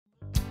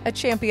A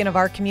champion of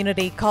our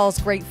community calls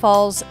Great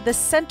Falls the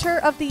center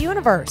of the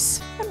universe,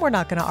 and we're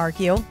not going to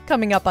argue.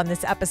 Coming up on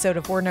this episode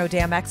of We're No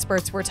Damn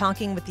Experts, we're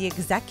talking with the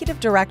executive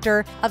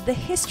director of the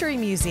History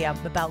Museum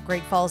about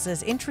Great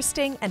Falls'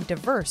 interesting and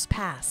diverse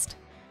past.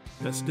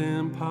 Best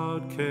damn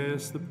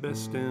podcast, the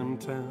best damn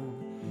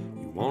town.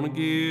 You want to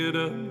get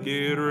up,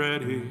 get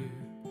ready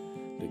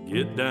to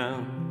get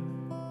down.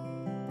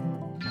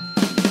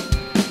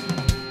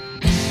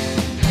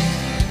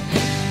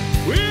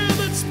 With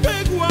its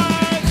big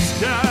wide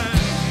sky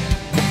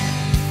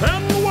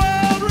and the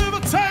wild river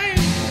Thames,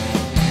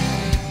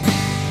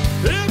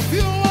 if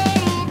you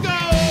want to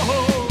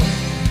go,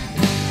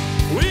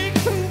 we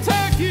can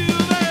take you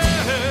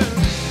there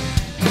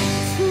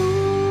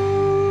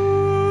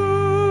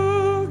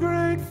to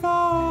Great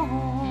Falls,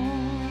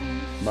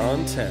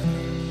 Montana.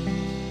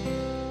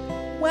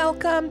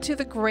 Welcome to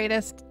the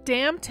greatest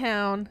damn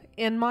town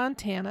in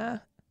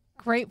Montana,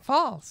 Great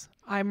Falls.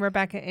 I'm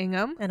Rebecca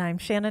Ingham. And I'm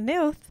Shannon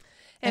Newth.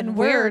 And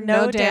we're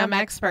No Damn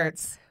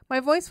Experts.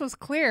 My voice was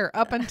clear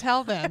up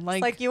until then.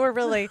 Like you were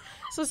really,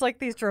 this was like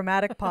these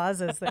dramatic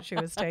pauses that she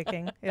was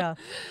taking. Yeah.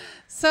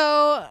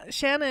 So,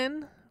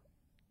 Shannon,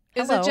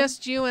 is Hello. it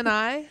just you and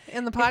I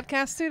in the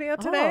podcast studio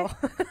today?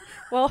 Oh.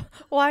 well,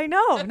 why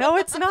no? No,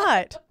 it's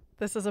not.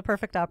 This is a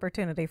perfect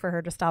opportunity for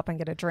her to stop and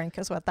get a drink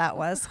is what that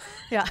was.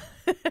 Yeah.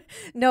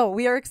 No,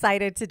 we are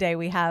excited today.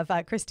 We have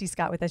Christy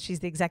Scott with us.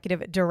 She's the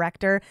executive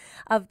director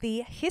of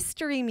the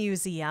History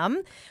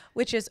Museum,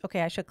 which is,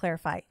 okay, I should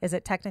clarify. Is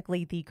it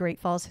technically the Great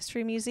Falls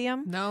History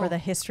Museum? No. Or the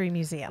History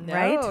Museum, No,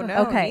 right? no,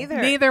 okay.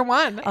 Neither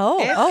one. It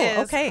Oh, is-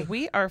 okay.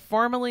 We are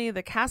formally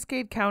the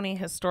Cascade County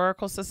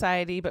Historical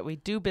Society, but we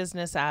do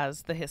business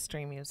as the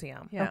History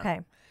Museum. Yeah.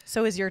 Okay.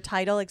 So is your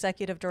title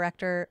executive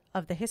director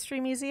of the History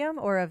Museum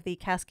or of the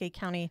Cascade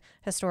County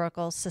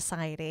Historical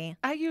Society?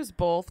 I use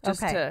both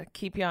just Okay. to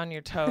keep you on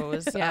your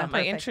toes. Yeah, I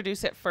perfect.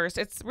 introduce it first.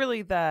 It's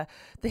really the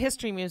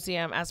History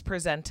Museum as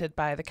presented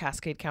by the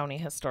Cascade County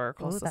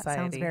Historical Oh, Society. that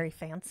sounds very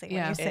fancy when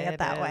Yeah. you say it It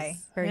that is. way.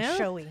 Very Yeah.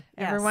 showy. Yes.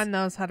 Everyone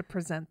knows how to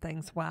present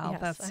things well.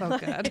 Yes. That's so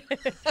good.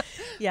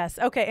 Yes.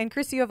 Okay. And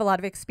Chris, you have a lot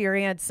of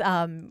experience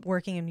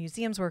working in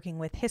museums, working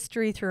with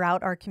history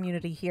throughout our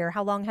community here.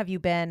 How long have you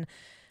been?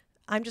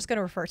 I'm just going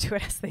to refer to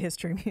it as the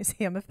History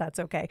Museum, if that's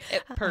okay.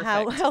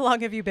 Perfect. How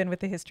long have you been with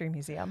the History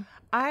Museum?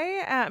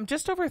 I am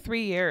just over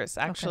 3 years,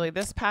 actually.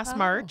 This past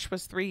March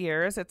was 3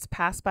 years. It's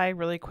passed by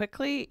really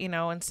quickly. You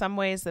know, in some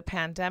ways, the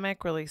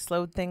pandemic really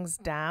slowed things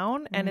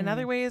down. And in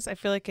other ways, I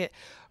feel like it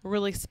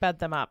really sped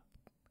them up.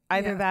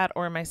 Either that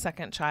or my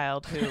second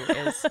child, who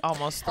is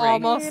almost 3.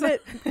 Almost. And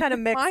it kind of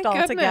mixed My all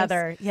goodness.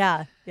 together.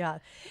 Yeah. Yeah.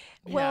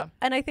 Well, Yeah.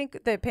 and I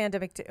think the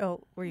pandemic.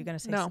 Were you going to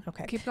say? No.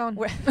 Okay. Keep going.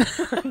 We're- Do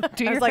I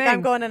your was like, thing.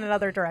 I'm going in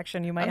another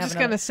direction. You might I'm have just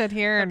going to sit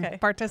here and Okay.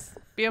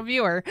 be a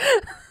viewer.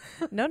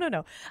 No.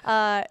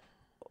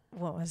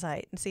 What was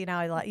I? See,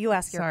 now you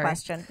ask your Sorry.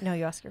 question. No,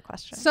 you ask your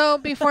question. So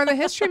before the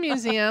History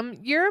Museum,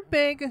 you're a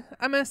big,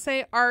 I'm going to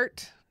say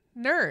art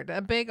nerd,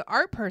 a big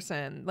art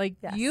person. Like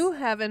Yes. you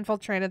have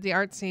infiltrated the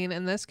art scene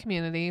in this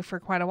community for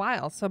quite a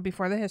while. So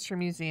before the History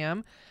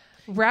Museum,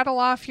 rattle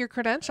off your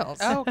credentials.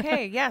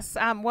 Okay, yes.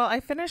 Well, I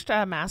finished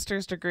a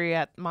master's degree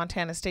at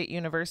Montana State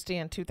University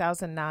in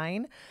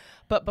 2009.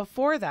 But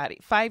before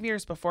that, 5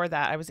 years before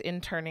that, I was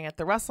interning at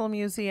the Russell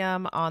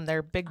Museum on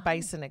their Big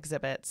Bison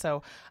exhibit.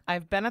 So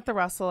I've been at the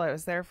Russell. I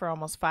was there for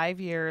almost 5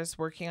 years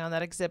working on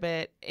that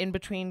exhibit. In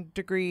between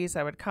degrees,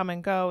 I would come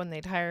and go, and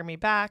they'd hire me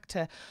back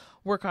to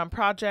work on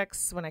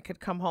projects when I could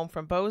come home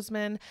from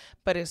Bozeman.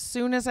 But as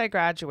soon as I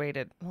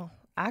graduated, well,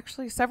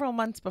 actually, several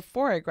months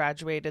before I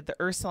graduated, the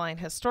Ursuline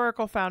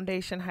Historical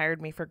Foundation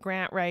hired me for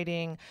grant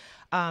writing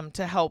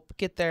to help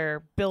get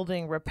their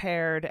building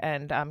repaired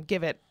and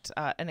give it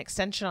an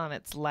extension on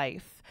its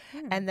life.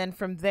 And then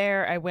from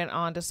there, I went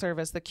on to serve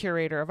as the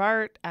curator of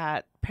art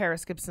at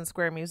Paris Gibson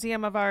Square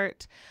Museum of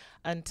Art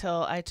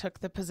until I took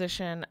the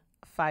position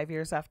 5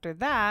 years after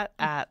that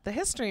at the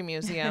History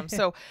Museum.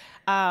 So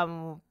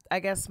I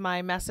guess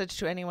my message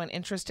to anyone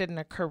interested in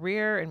a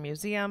career in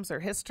museums or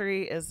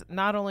history is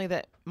not only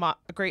that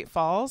Great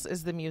Falls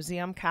is the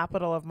museum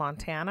capital of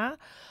Montana,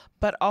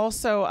 but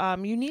also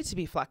you need to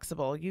be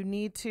flexible. You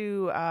need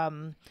to,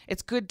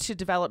 it's good to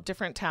develop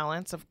different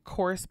talents. Of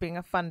course, being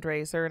a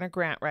fundraiser and a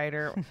grant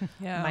writer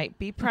Yeah. might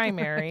be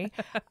primary.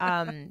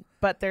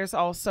 But there's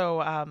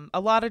also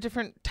a lot of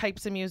different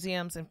types of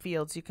museums and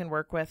fields you can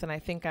work with. And I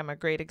think I'm a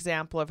great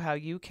example of how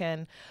you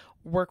can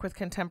work with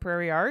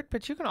contemporary art,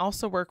 but you can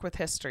also work with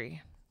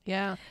history.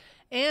 Yeah.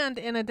 And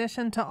in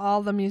addition to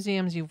all the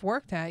museums you've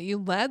worked at, you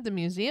led the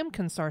Museum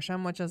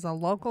Consortium, which is a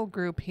local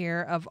group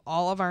here of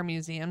all of our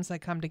museums that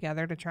come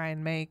together to try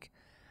and make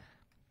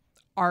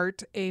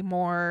art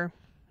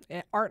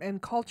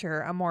and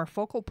culture a more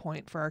focal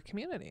point for our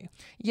community.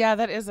 Yeah,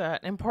 that is an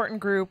important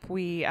group.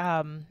 We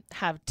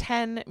have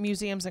 10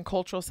 museums and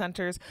cultural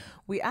centers.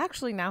 We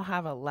actually now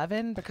have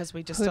 11 because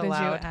we just Who did you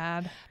allowed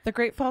add? the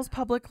Great Falls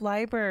Public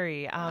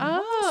Library,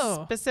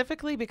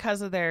 specifically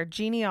because of their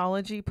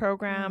genealogy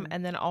program,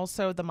 and then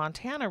also the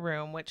Montana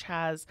Room, which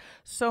has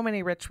so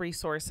many rich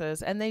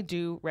resources, and they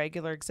do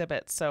regular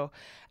exhibits. So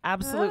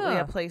absolutely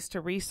a place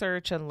to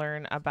research and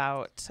learn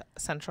about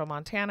central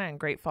Montana and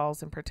Great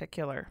Falls in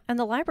particular. And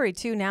the library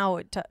too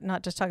now,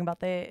 not just talking about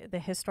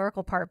the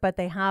historical part, but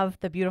they have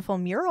the beautiful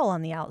mural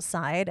on the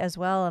outside as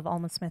well of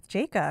Alma Smith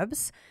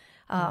Jacobs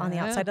on the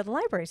outside of the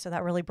library. So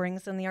that really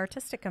brings in the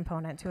artistic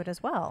component to it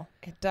as well.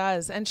 It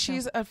does. And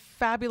she's a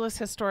fabulous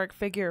historic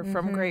figure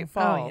from Great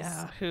Falls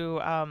who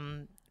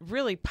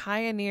really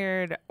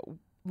pioneered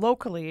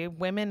locally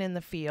women in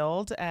the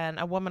field and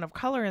a woman of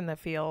color in the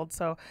field.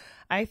 So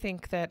I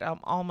think that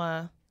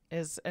Alma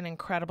is an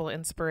incredible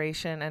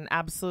inspiration and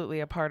absolutely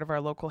a part of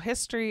our local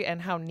history,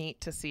 and how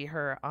neat to see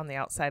her on the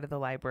outside of the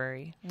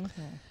library.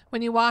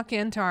 When you walk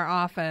into our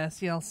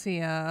office, you'll see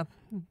a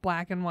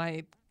black and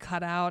white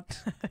cutout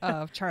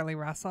of Charlie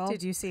Russell.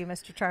 Did you see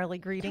Mr. Charlie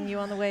greeting you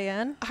on the way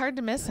in? Hard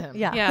to miss him.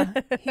 Yeah.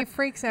 He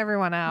freaks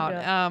everyone out.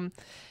 Yeah.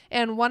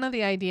 And one of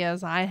the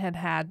ideas I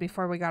had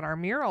before we got our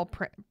mural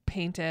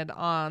painted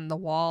on the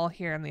wall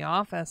here in the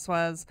office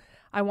was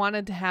I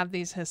wanted to have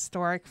these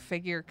historic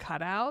figure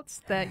cutouts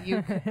that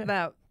you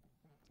that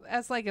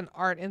as like an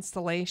art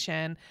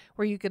installation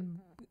where you could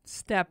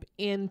step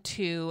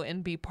into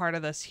and be part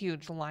of this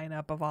huge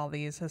lineup of all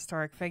these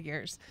historic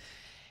figures.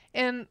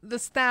 And the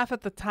staff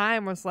at the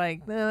time was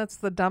like, that's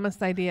the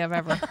dumbest idea I've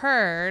ever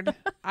heard.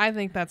 I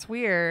think that's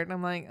weird.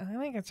 I'm like, I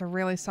think it's a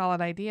really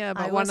solid idea.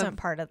 But I wasn't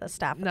part of the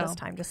staff at this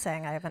time, just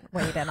saying I haven't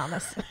weighed in on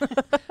this.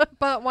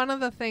 But one of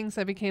the things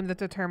that became the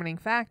determining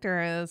factor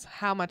is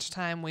how much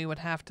time we would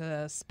have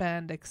to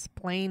spend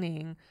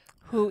explaining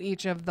who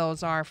each of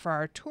those are for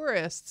our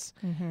tourists,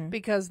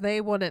 because they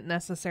wouldn't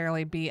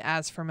necessarily be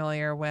as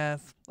familiar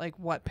with like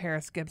what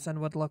Paris Gibson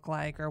would look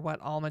like or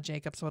what Alma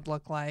Jacobs would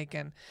look like.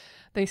 And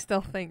they still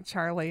think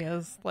Charlie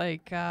is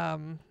like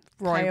Roy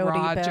Coyote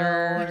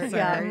Rogers.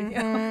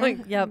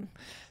 Yep.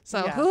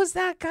 So who's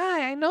that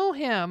guy? I know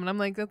him. And I'm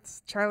like,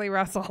 that's Charlie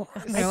Russell.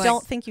 I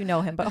don't think you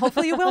know him, but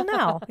hopefully you will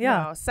now.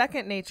 Yeah. No,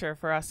 second nature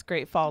for us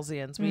Great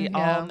Fallsians. We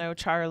all know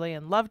Charlie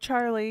and love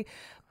Charlie.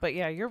 But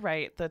yeah, you're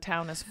right. The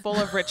town is full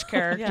of rich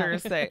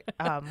characters that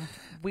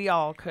we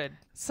all could.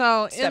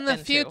 So in the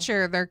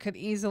future, there could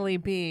easily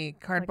be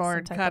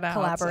cardboard cutouts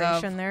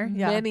collaboration of there.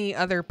 Many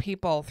other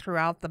people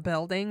throughout the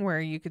building where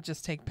you could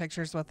just take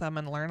pictures with them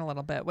and learn a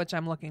little bit, which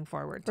I'm looking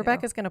forward to.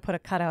 Rebecca's going to put a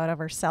cutout of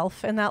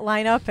herself in that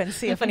lineup and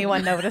see if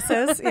anyone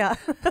notices. Yeah.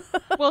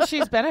 Well,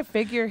 she's been a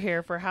figure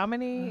here for how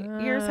many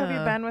years have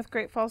you been with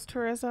Great Falls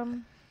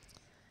Tourism?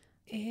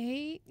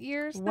 8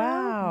 years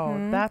now.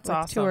 Wow, that's with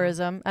awesome.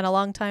 Tourism and a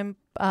long time,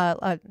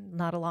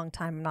 not a long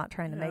time. I'm not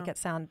trying to make it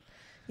sound,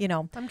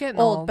 I'm getting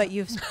old, but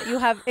you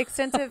have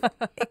extensive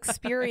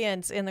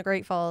experience in the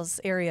Great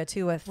Falls area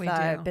too with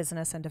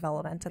business and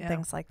development and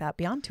things like that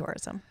beyond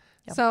tourism.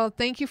 Yep. So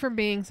thank you for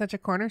being such a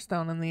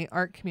cornerstone in the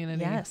art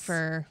community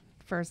for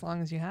as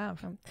long as you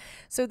have.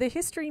 So the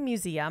History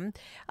Museum,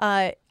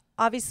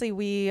 obviously,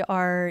 we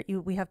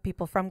have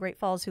people from Great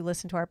Falls who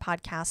listen to our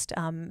podcast,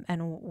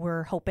 and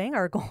we're hoping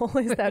our goal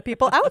is that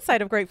people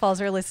outside of Great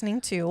Falls are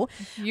listening too.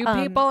 You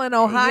people in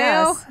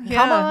Ohio,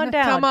 come on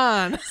down. Come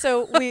on.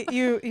 So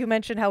you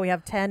mentioned how we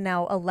have 10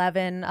 now,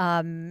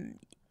 11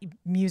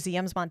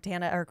 museums,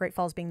 Montana, or Great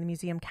Falls being the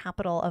museum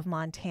capital of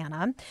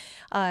Montana.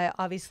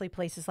 Obviously,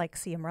 places like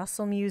C.M.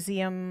 Russell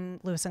Museum,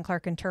 Lewis and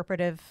Clark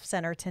Interpretive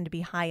Center tend to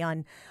be high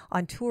on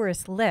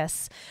tourist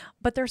lists.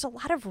 But there's a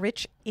lot of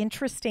rich,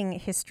 interesting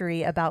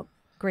history about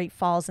Great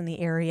Falls in the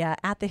area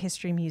at the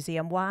History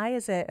Museum. Why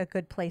is it a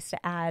good place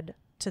to add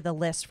to the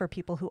list for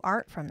people who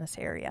aren't from this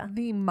area?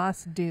 The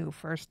must-do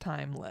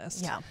first-time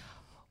list. Yeah.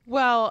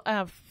 Well,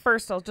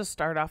 first, I'll just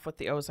start off with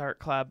the Ozark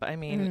Club. I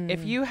mean,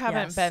 if you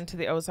haven't been to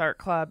the Ozark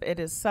Club, it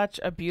is such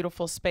a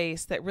beautiful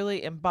space that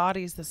really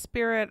embodies the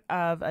spirit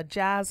of a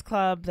jazz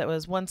club that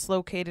was once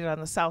located on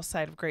the south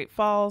side of Great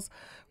Falls.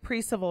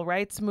 Pre-civil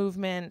rights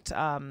movement,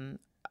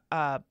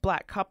 a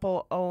black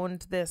couple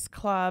owned this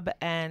club,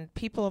 and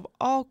people of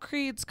all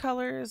creeds,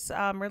 colors,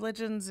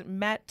 religions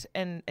met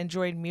and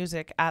enjoyed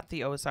music at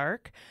the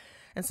Ozark.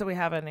 And so we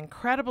have an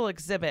incredible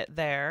exhibit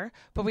there,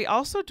 but we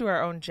also do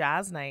our own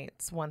jazz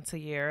nights once a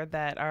year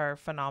that are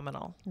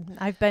phenomenal.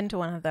 I've been to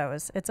one of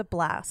those. It's a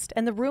blast.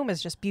 And the room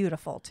is just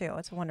beautiful, too.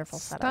 It's a wonderful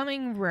setup.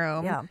 Stunning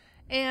room. Yeah.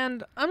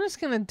 And I'm just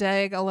going to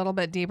dig a little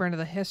bit deeper into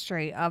the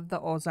history of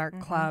the Ozark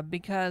Club,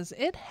 because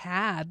it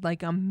had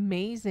like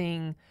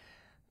amazing,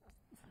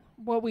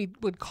 what we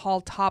would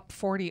call top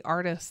 40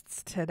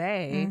 artists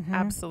today.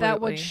 Absolutely. That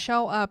would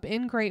show up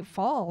in Great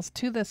Falls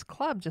to this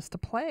club just to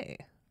play.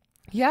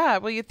 Yeah,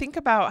 well, you think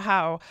about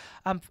how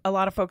a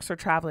lot of folks were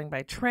traveling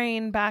by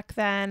train back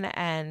then,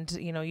 and,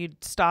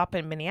 you'd stop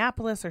in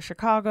Minneapolis or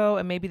Chicago,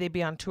 and maybe they'd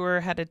be on tour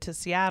headed to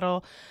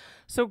Seattle.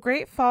 So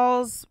Great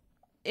Falls,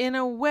 in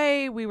a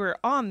way, we were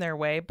on their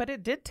way, but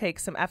it did take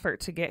some effort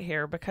to get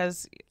here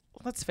because,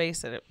 let's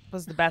face it, it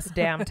was the best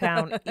damn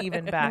town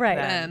even back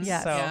then.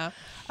 Yes. So,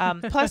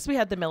 plus we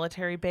had the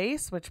military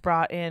base, which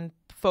brought in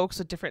folks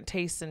with different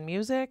tastes in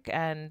music,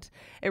 and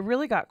it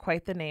really got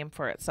quite the name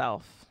for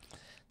itself.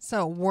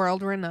 So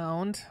world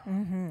renowned,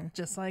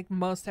 just like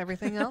most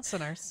everything else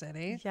in our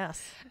city.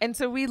 Yes. And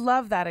so we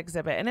love that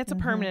exhibit, and it's a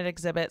permanent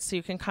exhibit, so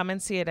you can come and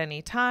see it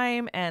any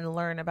time and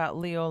learn about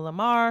Leo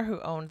Lamar,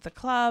 who owned the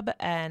club,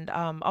 and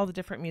all the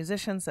different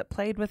musicians that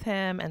played with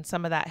him and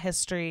some of that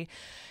history.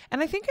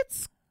 And I think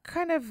it's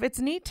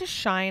neat to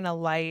shine a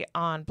light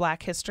on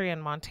Black history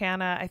in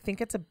Montana. I think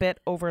it's a bit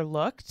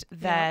overlooked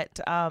that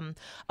a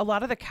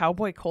lot of the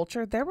cowboy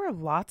culture, there were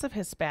lots of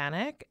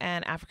Hispanic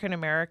and African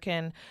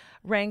American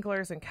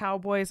wranglers and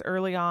cowboys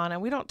early on,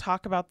 and we don't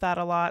talk about that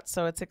a lot,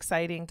 so it's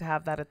exciting to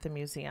have that at the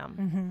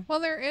museum. Well,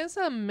 there is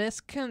a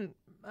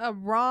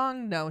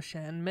wrong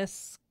notion,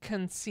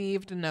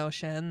 misconceived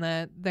notion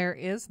that there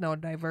is no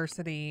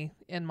diversity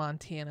in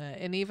Montana.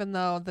 And even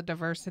though the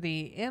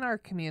diversity in our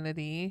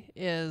community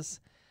is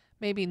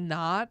maybe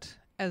not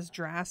as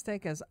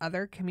drastic as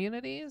other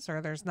communities,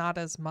 or there's not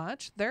as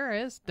much, there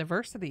is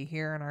diversity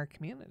here in our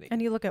community. And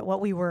you look at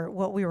what we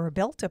were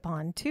built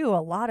upon too,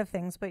 a lot of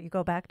things, but you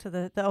go back to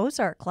the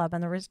Ozark Club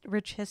and the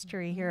rich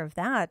history here of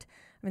that.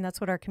 I mean, that's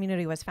what our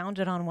community was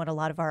founded on, what a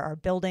lot of our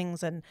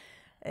buildings and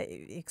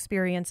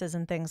experiences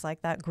and things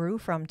like that grew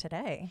from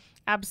today.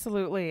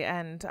 Absolutely.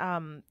 And,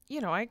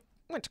 I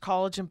went to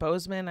college in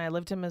Bozeman. I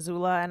lived in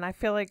Missoula, and I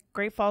feel like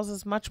Great Falls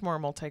is much more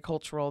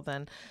multicultural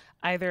than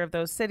either of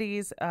those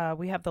cities.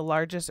 We have the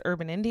largest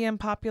urban Indian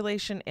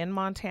population in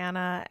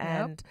Montana,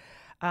 and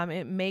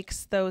it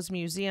makes those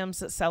museums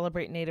that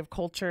celebrate Native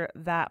culture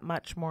that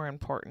much more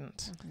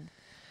important.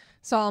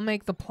 So I'll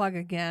make the plug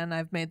again.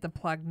 I've made the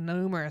plug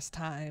numerous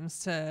times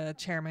to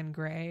Chairman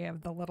Gray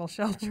of the Little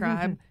Shell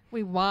Tribe.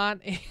 We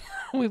want a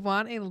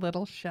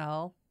Little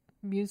Shell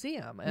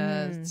museum,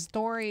 a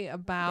story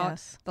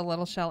about the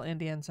Little Shell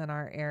Indians in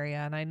our area.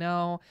 And I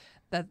know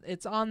that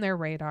it's on their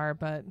radar,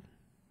 but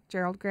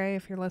Gerald Gray,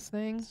 if you're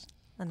listening,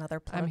 another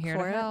plug I'm here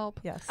for to it.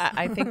 help. Yes.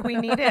 I think we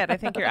need it. I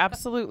think you're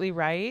absolutely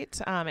right.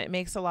 It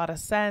makes a lot of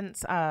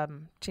sense.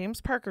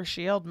 James Parker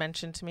Shield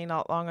mentioned to me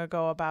not long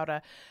ago about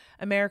a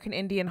American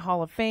Indian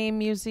Hall of Fame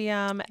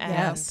museum,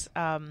 and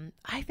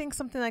I think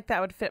something like that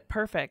would fit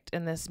perfect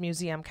in this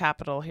museum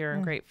capital here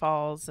in Great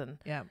Falls and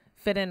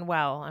fit in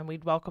well, and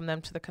we'd welcome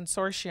them to the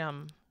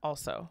consortium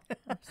also.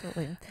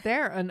 Absolutely.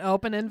 They're an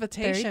open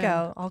invitation. There you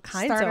go. All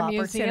kinds Start of a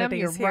museum,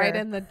 opportunities you're right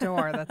here. in the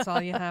door. That's all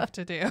you have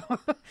to do.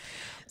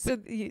 So,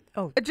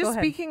 go Just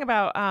ahead. speaking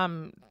about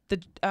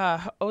the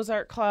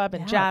Ozark Club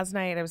and Jazz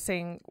Night, I was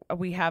saying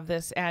we have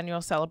this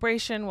annual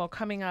celebration. Well,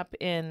 coming up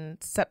in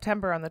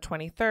September on the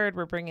 23rd,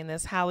 we're bringing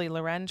this Hallie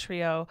Loren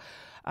trio.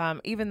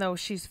 Even though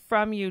she's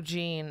from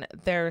Eugene,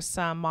 there's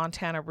some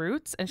Montana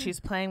roots, and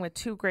she's playing with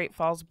two Great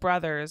Falls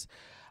brothers,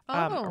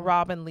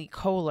 Rob and Lee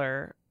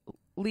Kohler.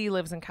 Lee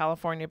lives in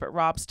California, but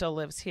Rob still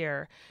lives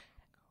here.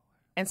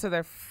 And so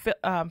they're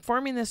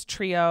forming this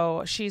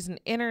trio. She's an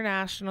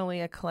internationally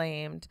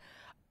acclaimed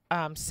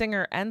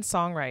singer and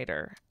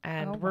songwriter,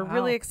 and we're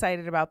really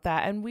excited about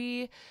that. And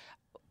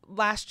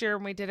last year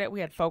when we did it, we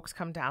had folks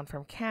come down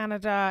from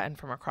Canada and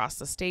from across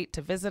the state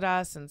to visit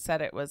us, and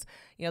said it was,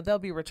 they'll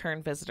be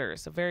return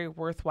visitors, a very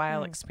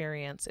worthwhile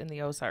experience in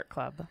the Ozark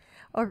Club.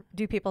 Or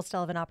do people still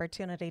have an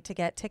opportunity to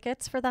get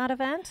tickets for that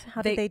event?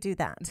 How do they do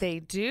that? They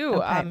do.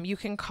 Okay. You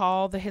can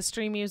call the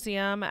History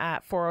Museum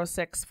at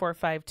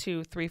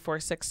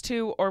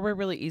 406-452-3462, or we're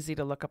really easy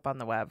to look up on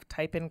the web.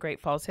 Type in Great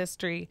Falls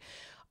History.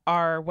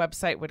 Our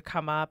website would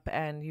come up,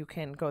 and you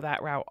can go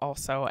that route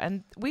also.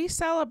 And we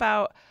sell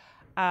about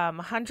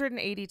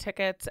 180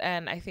 tickets,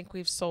 and I think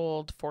we've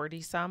sold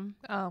 40 some.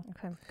 Oh,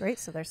 Okay, great.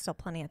 So there's still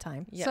plenty of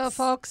time. Yes. So,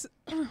 folks,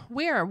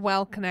 we are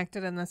well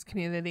connected in this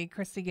community.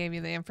 Christy gave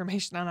you the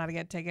information on how to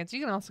get tickets.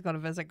 You can also go to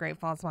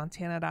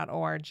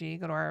visitgreatfallsmontana.org,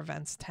 go to our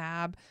events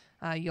tab.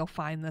 You'll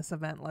find this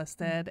event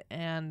listed,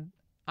 and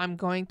I'm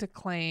going to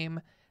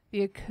claim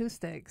the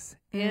acoustics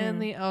in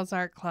the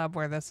Ozark Club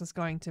where this is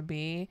going to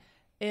be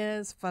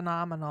is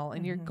phenomenal,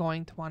 and you're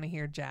going to want to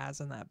hear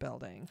jazz in that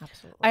building.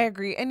 Absolutely. I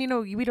agree. And,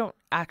 we don't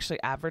actually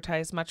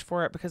advertise much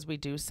for it because we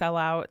do sell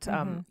out.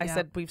 I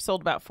said we've sold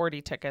about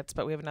 40 tickets,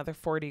 but we have another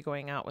 40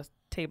 going out with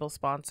table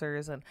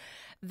sponsors, and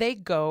they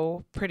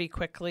go pretty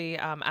quickly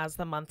as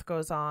the month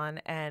goes on.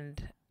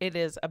 And it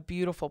is a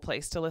beautiful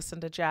place to listen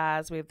to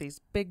jazz. We have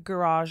these big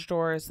garage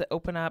doors that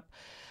open up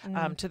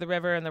to the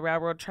river and the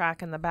railroad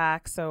track in the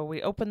back. So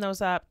we open those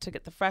up to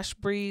get the fresh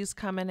breeze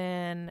coming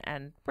in,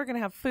 and we're going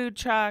to have food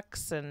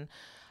trucks and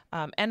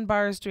N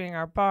Bars doing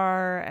our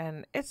bar,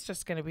 and it's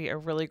just going to be a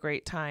really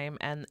great time.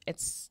 And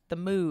it's the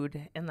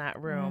mood in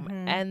that room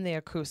and the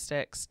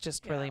acoustics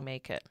just really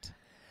make it.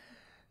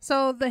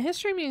 So the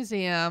History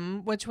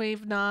Museum, which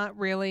we've not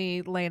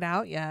really laid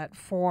out yet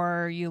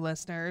for you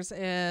listeners,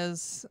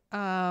 is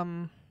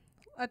a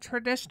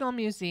traditional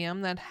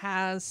museum that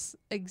has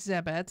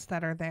exhibits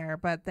that are there,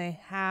 but they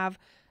have,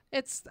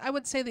 I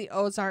would say the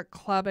Ozark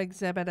Club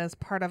exhibit as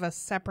part of a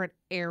separate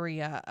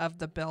area of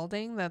the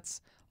building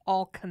that's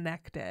all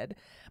connected.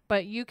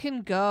 But you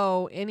can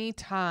go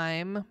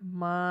anytime,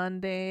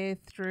 Monday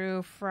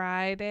through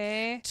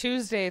Friday.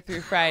 Tuesday through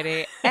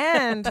Friday.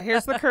 And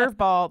here's the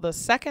curveball, the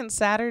second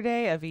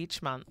Saturday of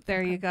each month.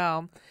 There you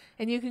go.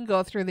 And you can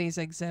go through these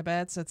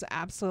exhibits. It's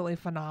absolutely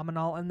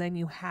phenomenal. And then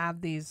you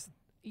have these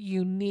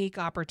unique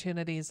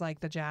opportunities like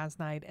the jazz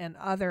night and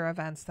other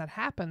events that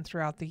happen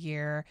throughout the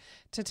year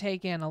to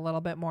take in a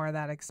little bit more of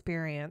that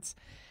experience.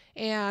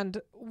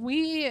 And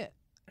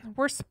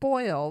we're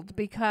spoiled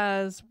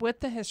because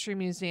with the History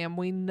Museum,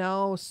 we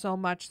know so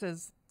much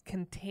is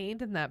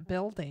contained in that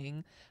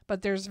building,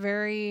 but there's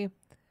very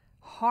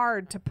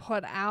hard to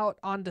put out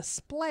on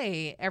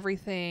display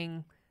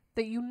everything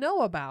that you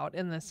know about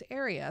in this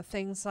area.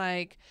 Things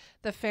like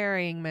the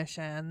ferrying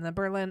mission, the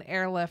Berlin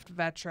airlift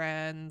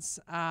veterans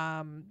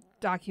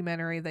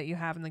documentary that you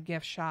have in the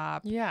gift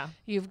shop. Yeah.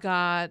 You've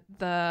got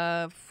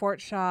the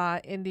Fort Shaw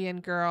Indian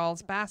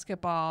girls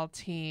basketball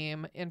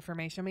team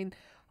information. I mean,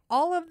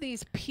 all of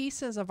these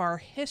pieces of our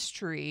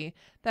history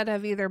that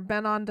have either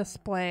been on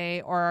display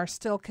or are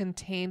still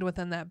contained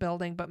within that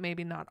building, but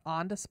maybe not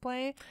on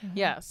display,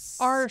 Yes.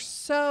 are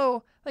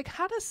so, like,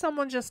 how does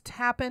someone just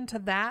tap into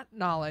that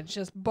knowledge?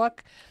 Just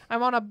I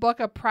want to book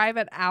a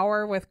private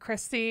hour with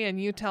Christy and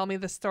you tell me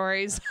the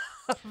stories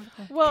of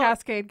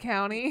Cascade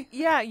County.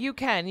 Yeah, you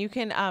can. You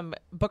can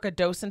book a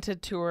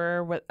docented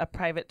tour, with a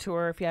private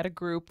tour if you had a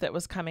group that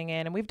was coming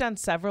in. And we've done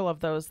several of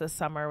those this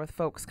summer with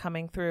folks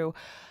coming through.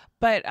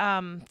 But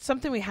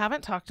something we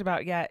haven't talked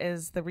about yet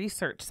is the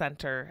research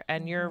center.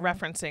 And you're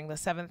referencing the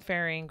 7th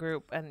Ferrying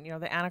Group and,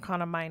 the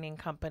Anaconda Mining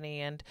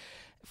Company and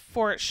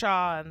Fort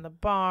Shaw and the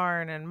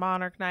Barn and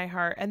Monarch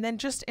Neihart. And then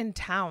just in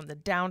town, the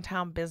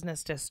downtown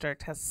business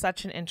district has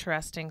such an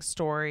interesting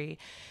story.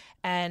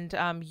 And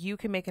you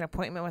can make an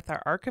appointment with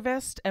our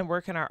archivist and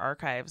work in our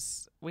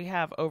archives. We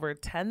have over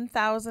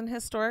 10,000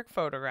 historic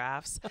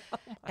photographs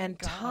and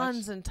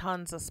tons and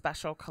tons of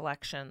special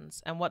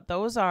collections. And what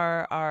those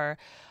are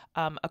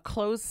a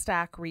closed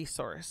stack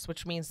resource,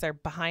 which means they're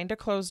behind a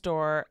closed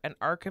door. An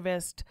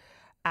archivist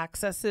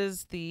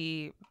accesses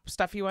the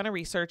stuff you want to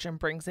research and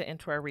brings it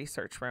into our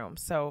research room.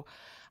 So,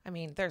 I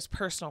mean, there's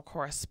personal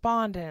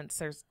correspondence,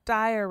 there's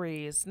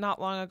diaries. Not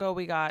long ago,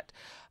 we got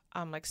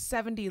like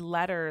 70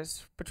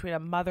 letters between a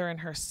mother and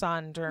her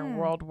son during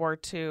World War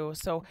II.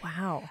 So,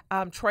 Wow.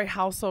 Troy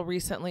Housel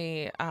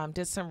recently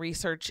did some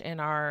research in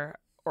our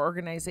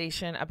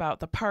organization about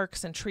the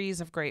parks and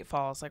trees of Great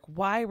Falls. Like,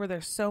 why were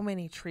there so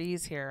many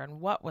trees here and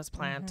what was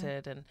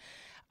planted, and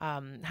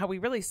how we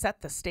really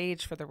set the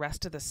stage for the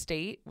rest of the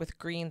state with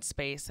green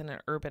space and an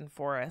urban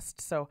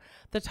forest. So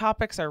the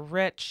topics are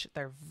rich,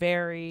 they're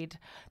varied.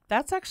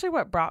 That's actually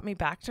what brought me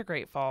back to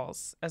Great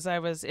Falls. As I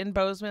was in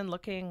Bozeman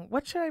looking,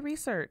 what should I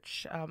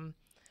research?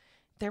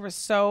 There was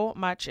so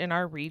much in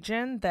our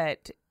region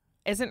that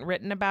isn't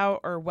written about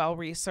or well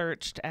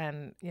researched,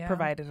 and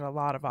provided a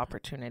lot of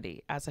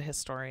opportunity as a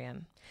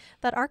historian.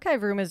 That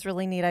archive room is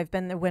really neat. I've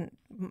been there when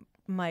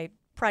my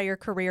prior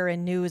career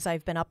in news,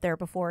 I've been up there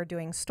before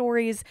doing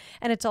stories,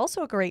 and it's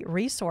also a great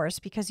resource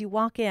because you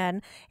walk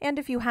in, and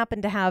if you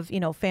happen to have,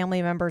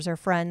 family members or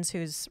friends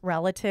whose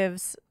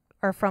relatives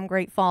are from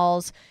Great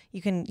Falls,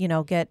 you can,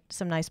 get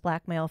some nice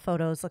blackmail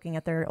photos looking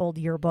at their old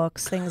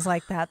yearbooks, things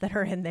like that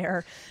are in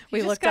there.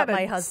 We looked up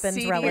my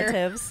husband's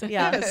relatives.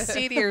 Yeah. A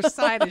seedier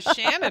side of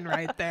Shannon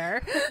right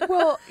there.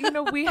 Well,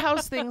 we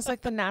house things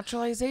like the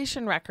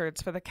naturalization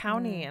records for the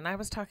county. And I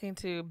was talking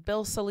to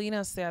Bill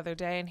Salinas the other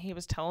day, and he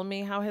was telling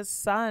me how his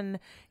son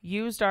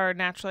used our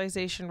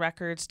naturalization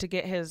records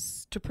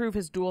to prove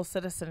his dual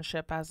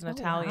citizenship as an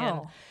Italian.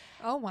 Wow.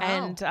 Oh, wow.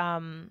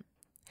 And,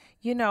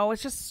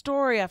 it's just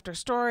story after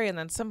story. And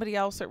then somebody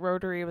else at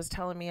Rotary was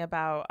telling me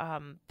about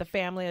the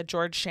family of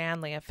George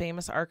Shanley, a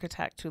famous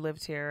architect who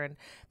lived here. And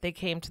they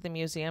came to the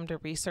museum to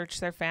research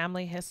their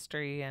family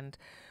history. And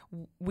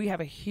we have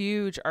a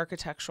huge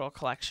architectural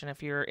collection.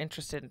 If you're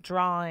interested in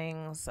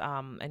drawings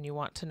and you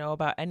want to know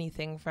about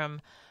anything from,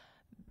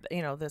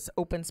 this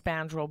open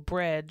spandrel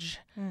bridge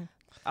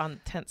on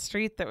 10th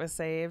Street that was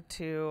saved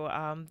to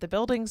the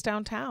buildings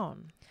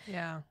downtown.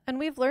 Yeah. And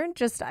we've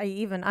learned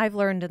I've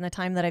learned in the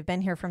time that I've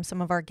been here from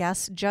some of our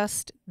guests,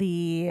 just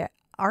the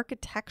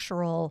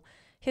architectural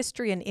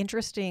history and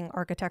interesting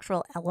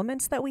architectural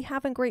elements that we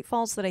have in Great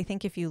Falls that I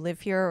think if you live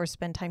here or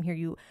spend time here,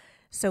 you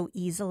so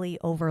easily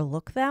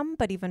overlook them.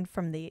 But even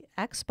from the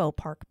Expo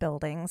Park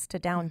buildings to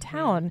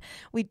downtown,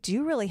 we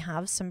do really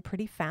have some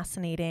pretty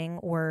fascinating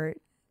or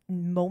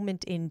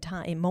moment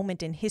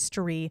in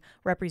history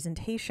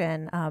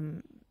representation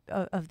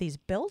of these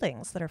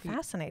buildings that are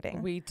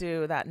fascinating. We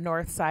do. That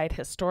North Side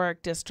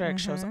Historic District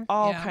shows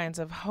all kinds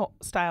of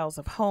styles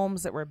of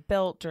homes that were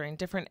built during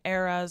different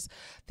eras,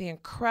 the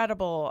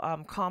incredible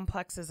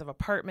complexes of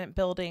apartment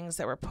buildings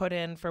that were put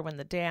in for when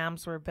the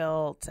dams were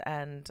built,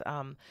 and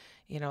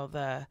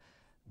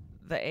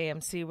the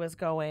AMC was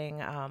going.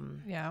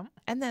 Yeah.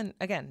 And then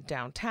again,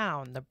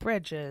 downtown, the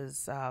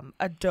bridges,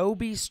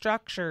 adobe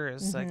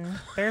structures, like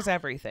there's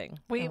everything.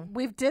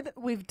 We've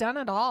done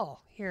it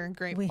all here in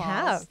Great We Falls.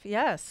 have,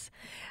 yes.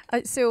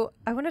 So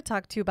I want to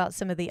talk to you about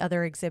some of the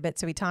other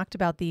exhibits. So we talked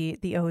about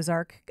the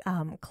Ozark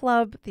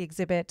Club, the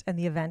exhibit, and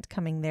the event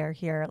coming there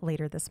here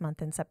later this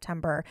month in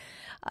September.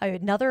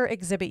 Another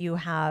exhibit you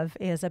have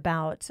is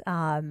about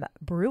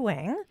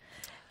brewing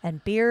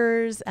and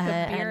beers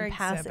and beer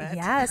exhibit.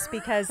 Yes,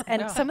 because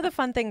and some of the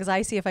fun things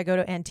I see if I go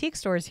to antique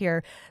stores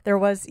here, there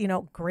was,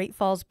 Great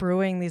Falls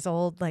Brewing, these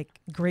old like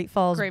Great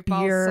Falls Great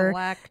beer. Falls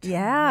Select.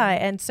 Yeah,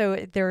 and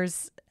so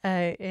there's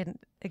an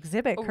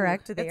exhibit, Ooh,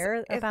 correct,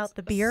 there about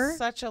the beer?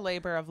 Such a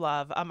labor of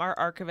love. Our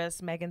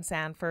archivist, Megan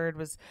Sanford,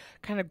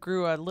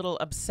 grew a little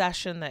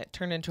obsession that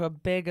turned into a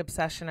big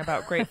obsession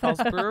about Great Falls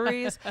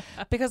breweries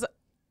because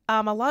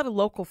a lot of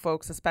local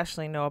folks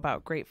especially know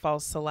about Great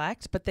Falls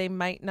Select, but they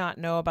might not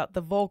know about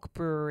the Volk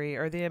Brewery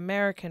or the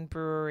American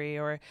Brewery,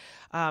 or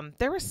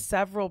there were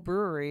several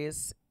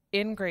breweries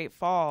in Great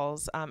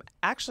Falls,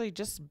 actually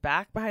just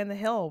back behind the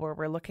hill where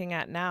we're looking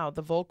at now.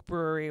 The Volk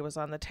Brewery was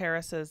on the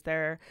terraces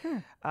there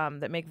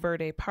that make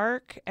Verde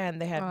Park,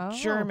 and they had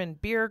German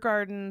beer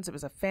gardens. It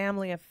was a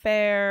family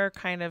affair,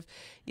 kind of.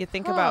 You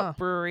think about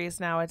breweries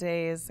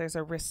nowadays, there's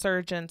a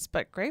resurgence,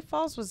 but Great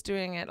Falls was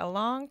doing it a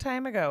long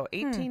time ago,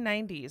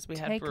 1890s. We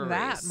had Take breweries.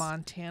 that,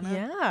 Montana.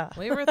 Yeah.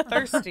 We were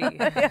thirsty.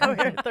 Yeah,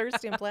 we were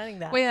thirsty in planning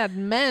that. We had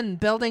men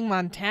building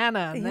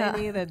Montana, and Yeah.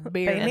 they needed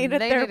beer. They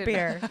needed they their needed-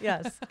 beer.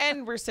 Yes.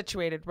 And we're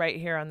situated right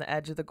here on the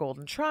edge of the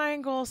Golden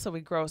Triangle, so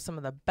we grow some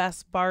of the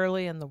best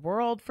barley in the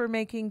world for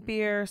making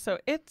beer. So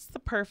it's the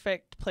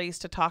perfect place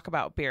to talk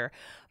about beer.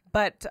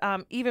 But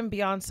even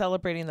beyond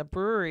celebrating the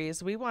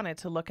breweries, we wanted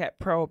to look at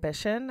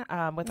prohibition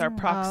with our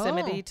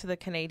proximity to the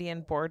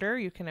Canadian border.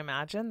 You can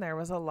imagine there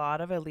was a lot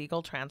of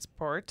illegal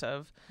transport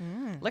of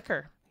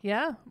liquor.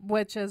 Yeah,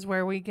 which is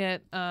where we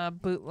get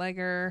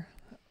bootlegger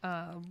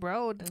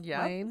road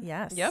Yep. lane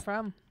Yes. Yep.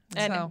 from.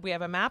 And So- we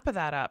have a map of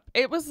that up.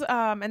 It was,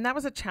 and that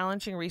was a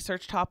challenging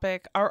research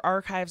topic. Our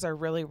archives are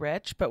really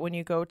rich, but when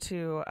you go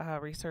to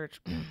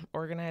research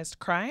organized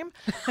crime,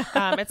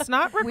 it's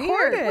not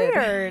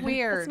recorded.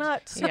 Weird. It's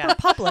not super Yeah.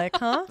 public,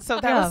 huh? So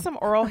that was some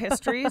oral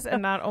histories,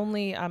 and not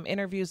only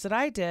interviews that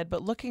I did,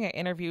 but looking at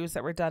interviews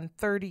that were done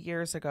 30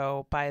 years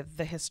ago by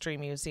the History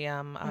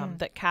Museum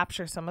that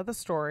capture some of the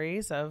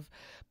stories of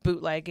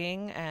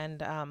bootlegging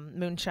and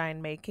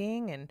moonshine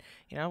making, and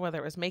whether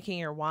it was making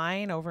your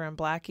wine over in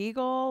Black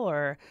Eagle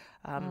or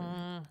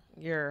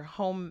your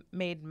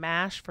homemade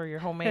mash for your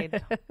homemade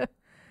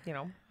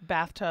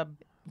bathtub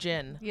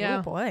gin. Yeah.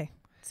 Oh boy.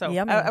 So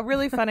Yummy. a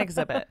really fun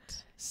exhibit.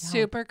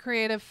 Super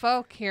creative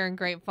folk here in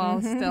Great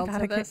Falls still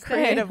Gotta to this get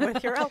creative day.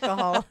 with your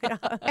alcohol. Yeah.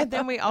 And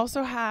then we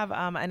also have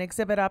an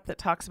exhibit up that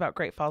talks about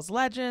Great Falls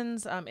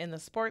legends in the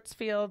sports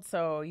field.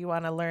 So you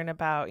want to learn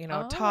about,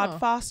 Todd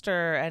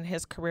Foster and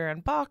his career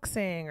in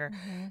boxing, or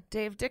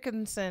Dave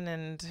Dickinson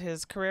and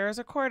his career as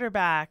a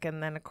quarterback.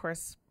 And then, of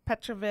course,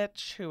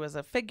 Petrovich, who was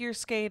a figure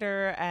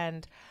skater.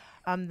 And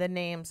the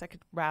names, I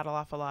could rattle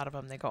off a lot of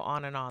them. They go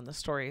on and on. The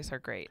stories are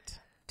great.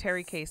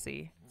 Terry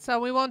Casey. So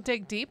we won't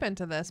dig deep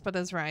into this, but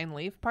is Ryan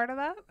Leaf part of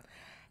that?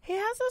 He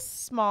has a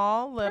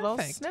small little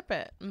Perfect.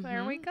 snippet.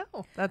 There we go.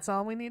 That's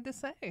all we need to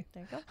say. There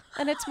you go.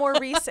 And it's more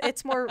recent.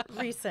 It's more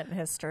recent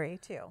history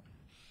too.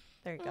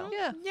 There you go.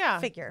 Yeah.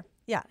 Figure.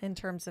 Yeah, in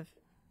terms of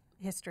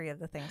history of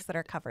the things that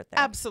are covered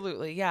there.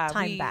 Absolutely. Yeah.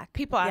 Time back.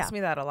 People ask Yeah. me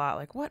that a lot.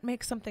 Like, what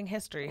makes something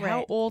history? How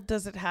Right. old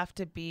does it have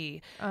to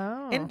be?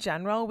 Oh. In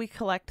general, we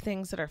collect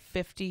things that are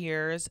 50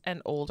 years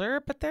and older,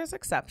 but there's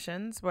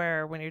exceptions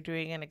where when you're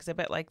doing an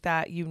exhibit like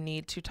that, you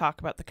need to talk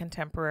about the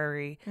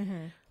contemporary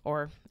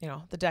or,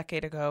 the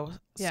decade ago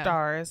Yeah.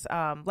 stars.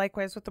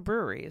 Likewise with the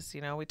breweries,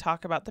 we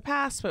talk about the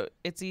past, but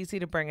it's easy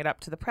to bring it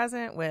up to the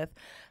present with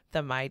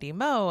the Mighty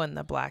Mo and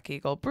the Black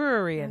Eagle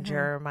Brewery and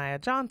Jeremiah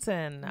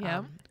Johnson.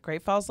 Yeah.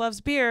 Great Falls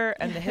loves beer,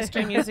 and the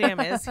History Museum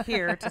is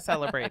here to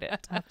celebrate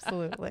it.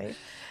 Absolutely.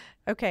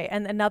 Okay,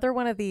 and another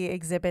one of the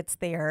exhibits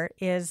there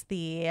is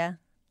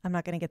I'm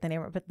not going to get the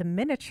name of it, but the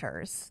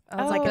miniatures.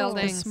 Oh, It's like a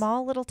buildings.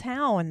 small little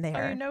town Oh,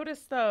 there. you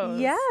noticed those?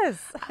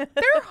 Yes.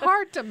 They're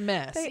hard to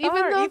miss, They even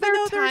are, though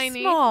they're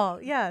tiny. small.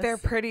 Yes. They're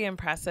pretty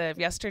impressive.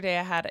 Yesterday,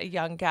 I had a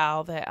young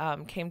gal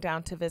that came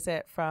down to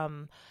visit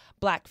from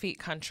Blackfeet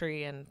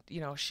country, and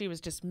she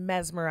was just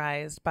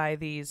mesmerized by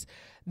these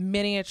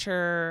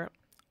miniature,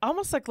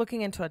 almost like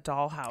looking into a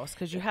dollhouse,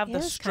 because you have the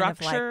is kind of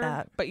like structure,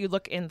 that. but you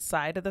look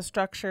inside of the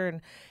structure,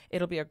 and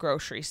it'll be a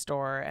grocery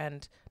store.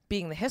 And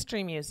being the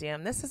History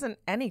Museum, this isn't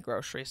any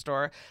grocery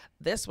store.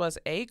 This was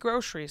a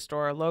grocery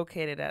store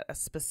located at a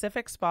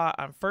specific spot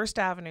on First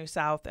Avenue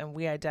South, and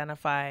we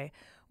identify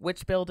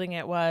which building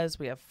it was.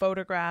 We have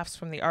photographs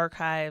from the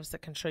archives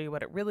that can show you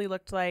what it really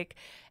looked like.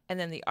 And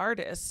then the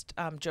artist,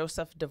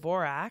 Joseph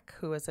Dvorak,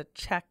 who is a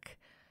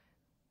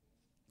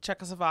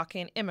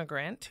Czechoslovakian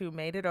immigrant who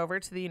made it over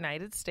to the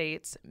United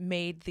States,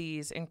 made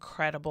these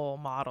incredible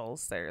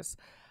models. There's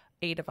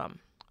 8 of them.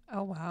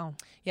 Oh, wow.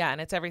 Yeah,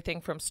 and it's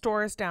everything from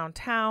stores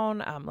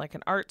downtown, like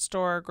an art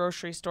store,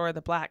 grocery store,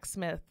 the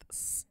blacksmith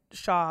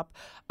shop,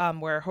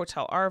 where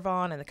Hotel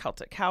Arvon and the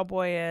Celtic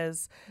Cowboy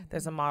is.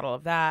 There's a model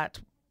of that,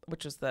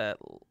 which is the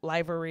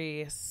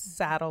livery,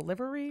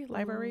 livery,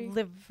 I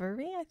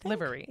think.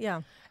 livery.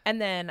 Yeah.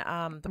 And then the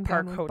I'm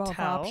Park going with both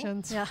Hotel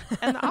options. Yeah.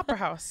 and the Opera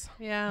House.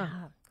 Yeah.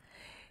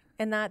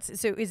 And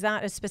is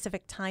that a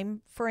specific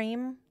time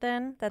frame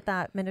then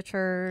that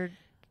miniature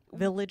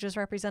village is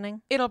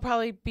representing? It'll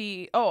probably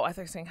be, I thought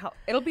you were saying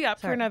it'll be up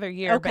for Sorry. another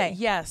year. Okay. But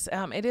yes,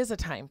 it is a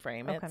time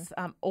frame. Okay. It's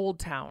Old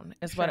Town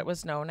is what it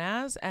was known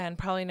as. And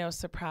probably no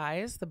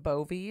surprise, the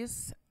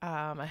Bovies,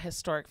 a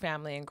historic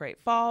family in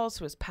Great Falls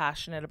who was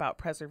passionate about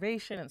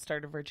preservation and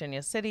started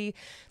Virginia City.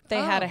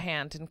 They had a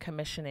hand in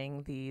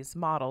commissioning these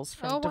models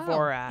from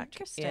Dvorak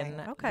Interesting.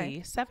 in Okay.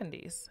 the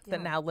 70s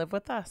that now live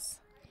with us.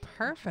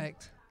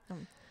 Perfect.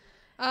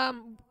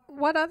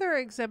 What other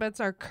exhibits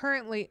are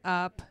currently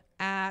up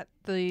at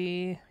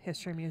the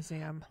History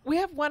Museum? We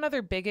have one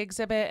other big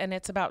exhibit, and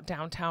it's about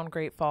downtown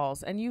Great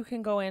Falls. And you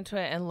can go into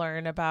it and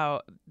learn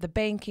about the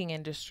banking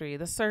industry,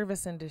 the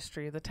service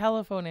industry, the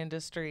telephone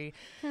industry,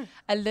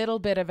 a little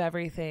bit of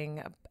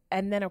everything.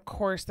 And then, of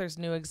course, there's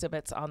new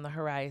exhibits on the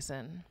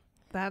horizon.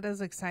 That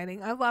is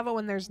exciting. I love it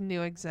when there's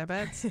new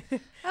exhibits.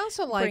 I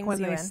also like Brings when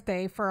you they in.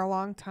 stay for a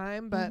long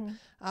time, but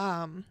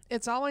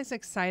it's always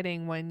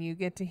exciting when you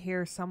get to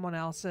hear someone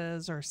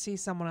else's or see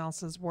someone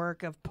else's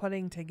work of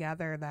putting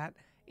together that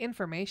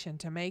information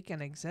to make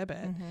an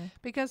exhibit,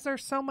 because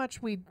there's so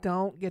much we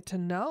don't get to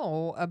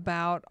know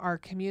about our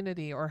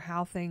community or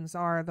how things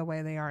are the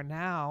way they are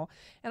now.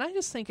 And I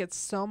just think it's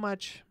so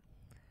much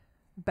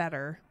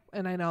better.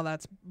 And I know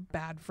that's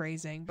bad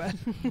phrasing, but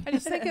I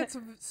just think it's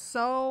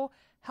so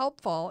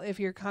helpful if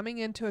you're coming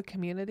into a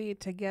community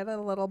to get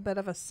a little bit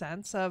of a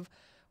sense of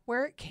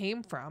where it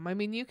came from. I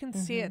mean, you can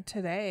see it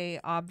today,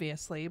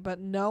 obviously, but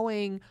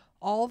knowing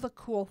all the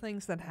cool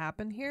things that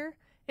happen here,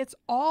 it's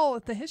all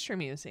at the History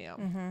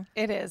Museum.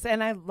 It is.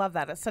 And I love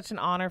that. It's such an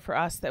honor for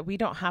us that we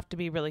don't have to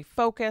be really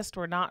focused.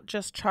 We're not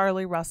just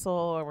Charlie Russell,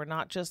 or we're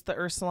not just the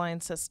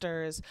Ursuline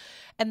sisters.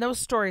 And those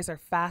stories are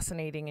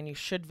fascinating, and you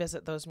should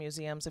visit those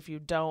museums. If you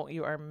don't,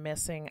 you are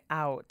missing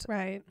out.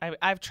 Right.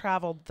 I've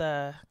traveled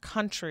the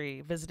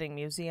country visiting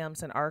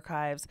museums and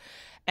archives,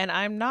 and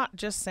I'm not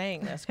just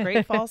saying this.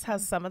 Great Falls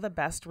has some of the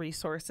best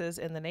resources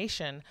in the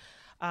nation.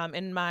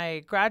 In my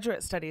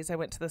graduate studies, I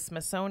went to the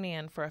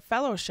Smithsonian for a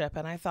fellowship,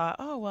 and I thought,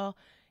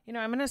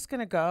 I'm just going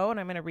to go and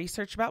I'm going to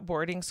research about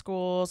boarding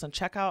schools and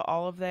check out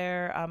all of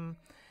their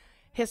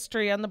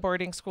history on the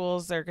boarding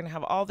schools. They're going to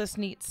have all this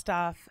neat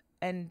stuff.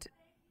 And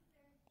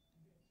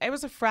it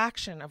was a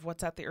fraction of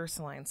what's at the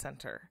Ursuline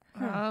Center.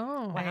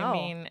 Oh, Wow. I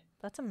mean,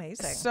 That's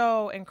amazing.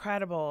 so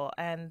incredible.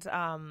 And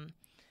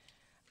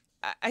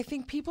I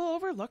think people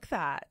overlook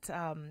that.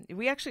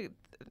 We actually,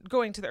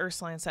 going to the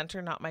Ursuline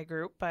Center, not my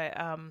group, but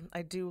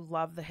I do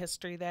love the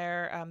history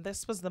there.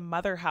 This was the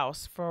mother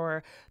house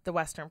for the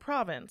Western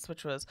Province,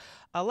 which was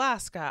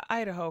Alaska,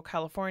 Idaho,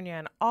 California,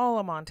 and all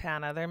of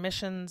Montana. Their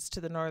missions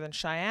to the Northern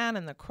Cheyenne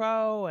and the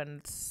Crow,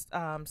 and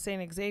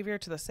St. Xavier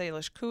to the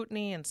Salish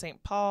Kootenai, and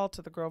St. Paul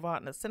to the Gros Ventre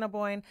and the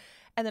Assiniboine.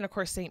 And then, of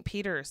course, St.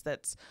 Peter's,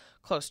 that's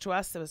close to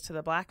us, that was to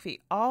the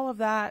Blackfeet. All of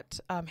that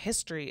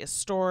history is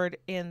stored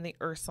in the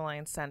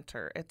Ursuline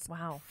Center. It's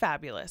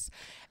fabulous.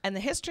 And the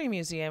History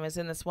Museum is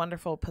in this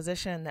wonderful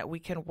position that we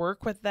can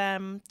work with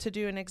them to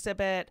do an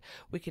exhibit.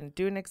 We can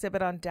do an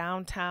exhibit on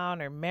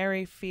downtown or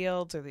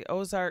Merryfields or the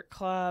Ozark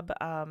Club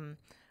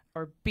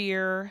or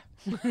beer.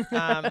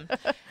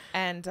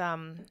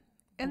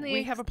 And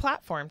we have a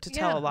platform to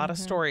tell a lot of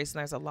stories, and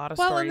there's a lot of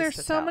stories to tell. Well, and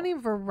there's so many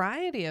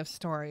variety of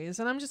stories.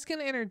 And I'm just going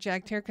to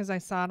interject here because I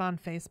saw it on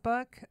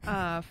Facebook.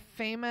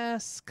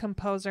 Famous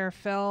composer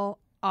Phil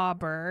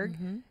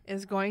Auberg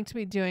is going to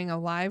be doing a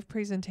live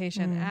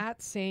presentation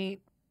at St.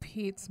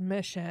 Pete's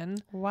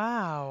Mission.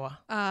 Wow.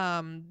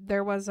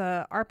 There was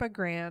a ARPA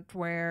grant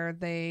where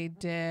they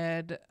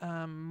did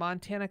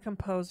Montana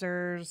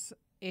composers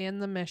in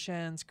the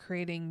missions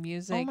creating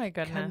music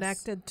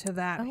connected to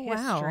that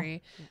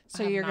history.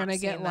 So you're going to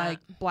get like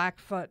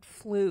Blackfoot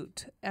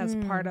flute as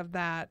part of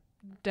that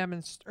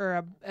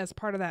as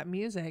part of that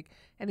music,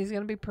 and he's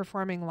going to be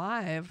performing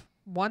live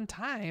one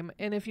time.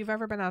 And if you've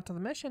ever been out to the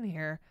mission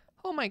here,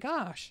 oh my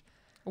gosh,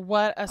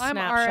 what a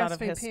snapshot of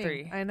RSVP.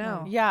 History. I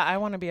know. Yeah, I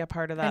want to be a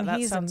part of that. And That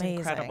he's sounds amazing.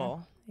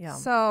 incredible. Yeah.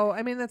 So,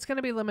 I mean, that's going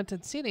to be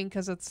limited seating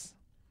because it's,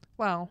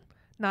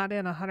 not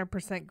in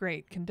 100%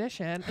 great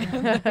condition.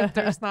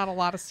 There's not a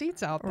lot of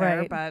seats out there,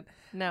 Right. but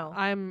No.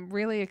 I'm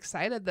really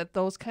excited that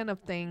those kind of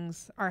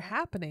things are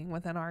happening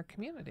within our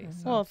community.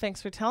 So. Well,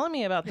 thanks for telling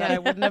me about that. I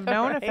wouldn't have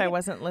known if I Right.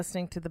 wasn't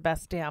listening to the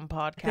Best Damn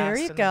podcast. There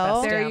you and the go.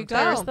 Best There Damn you go.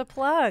 Town. There's the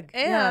plug.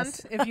 And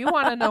Yes. if you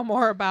want to know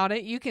more about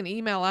it, you can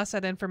email us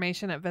at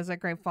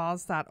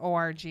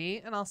information@visitgreatfalls.org,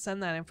 and I'll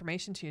send that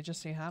information to you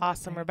just so you have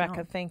Awesome, it.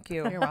 Rebecca. Thank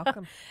you. You're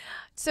welcome.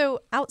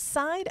 So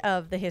outside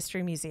of the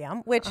History Museum,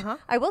 which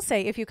I will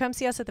say, if you come see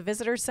see us at the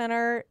visitor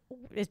center,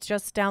 it's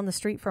just down the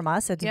street from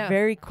us. It's Yeah. a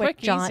very quick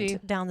jaunt easy.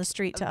 down the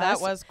street to That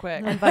us. was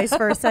quick. And vice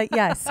versa,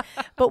 yes.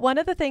 But one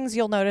of the things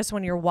you'll notice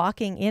when you're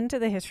walking into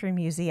the History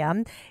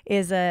Museum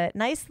is a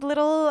nice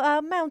little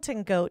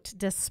mountain goat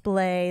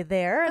display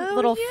there. Oh,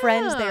 Little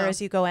friends yeah. there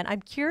as you go in.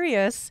 I'm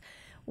curious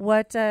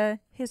what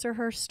his or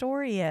her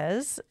story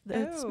is.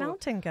 It's Oh.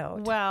 mountain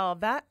goat. Well,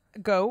 that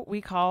goat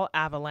we call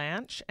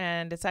Avalanche,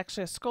 and it's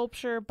actually a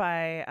sculpture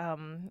by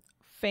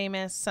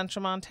famous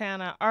Central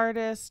Montana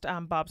artist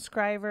Bob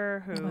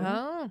Scriver, who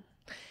Oh.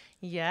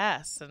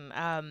 yes,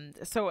 and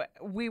so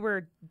we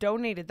were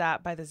donated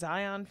that by the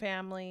Zion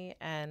family,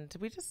 and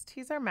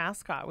he's our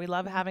mascot. We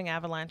love having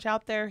Avalanche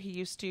out there. He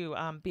used to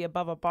be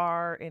above a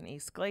bar in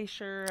East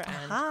Glacier,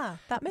 and Aha,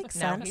 that makes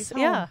now sense. he's home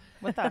Yeah.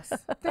 with us.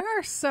 There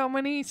are so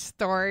many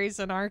stories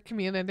in our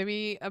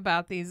community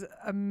about these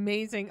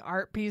amazing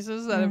art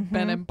pieces that have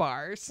been in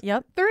bars.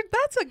 Yep.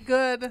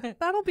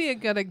 That'll be a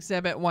good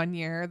exhibit one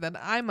year that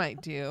I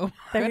might do.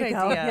 There Good you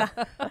go. idea.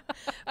 Yeah.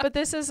 But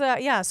this is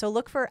so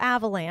look for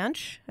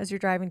Avalanche as you're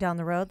driving down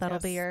the road. That'll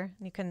be Yes.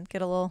 you can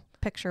get a little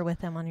picture with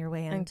him on your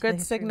way in. And to the good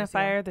History Museum.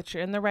 signifier that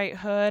you're in the right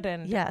hood.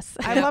 And Yes.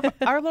 I love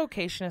our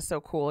location is so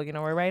cool. You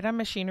know, we're right on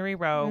Machinery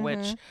Row,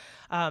 which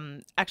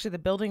actually the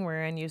building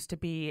we're in used to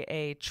be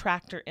a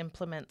tractor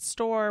implement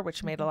store,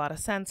 which made a lot of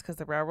sense because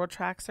the railroad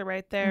tracks are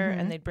right there,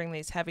 and they'd bring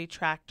these heavy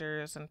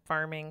tractors and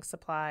farming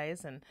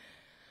supplies, and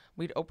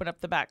we'd open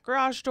up the back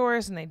garage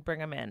doors and they'd bring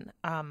them in.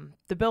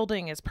 The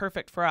building is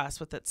perfect for us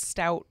with its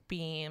stout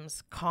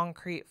beams,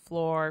 concrete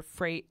floor,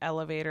 freight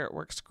elevator. It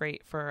works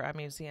great for a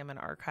museum and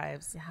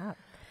archives. Yeah.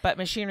 But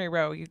Machinery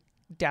Row,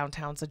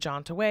 downtown's a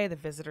jaunt away. The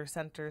visitor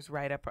center's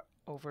right up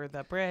over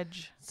the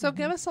bridge. So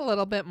give us a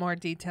little bit more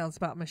details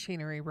about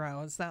Machinery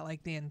Row. Is that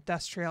like the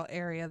industrial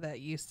area that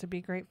used to be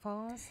Great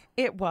Falls?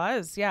 It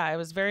was, yeah. It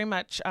was very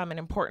much an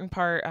important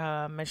part.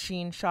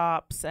 Machine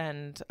shops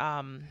and,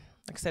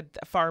 like I said,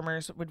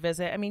 farmers would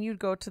visit. I mean, you'd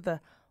go to the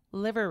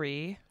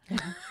livery.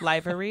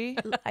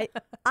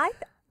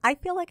 I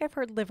feel like I've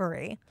heard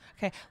livery.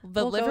 Okay,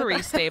 the We'll go with livery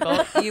that.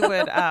 stable. You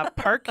would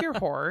park your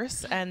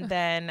horse, and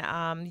then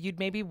you'd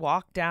maybe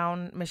walk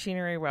down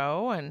Machinery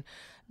Row and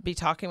be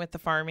talking with the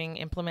farming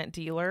implement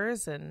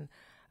dealers and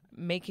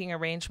making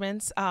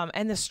arrangements.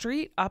 And the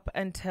street up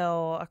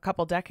until a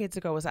couple decades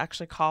ago was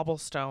actually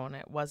cobblestone.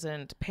 It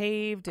wasn't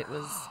paved. It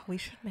was. We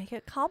should make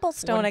it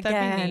cobblestone Wouldn't that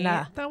be again.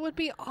 neat? That would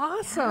be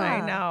awesome.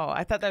 I know.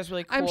 I thought that was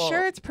really cool. I'm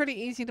sure it's pretty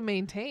easy to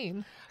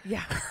maintain.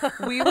 Yeah.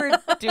 We were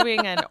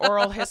doing an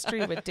oral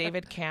history with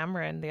David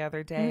Cameron the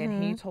other day,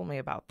 and he told me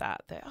about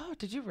that.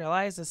 Did you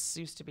realize this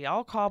used to be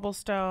all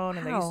cobblestone?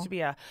 And there used Wow. to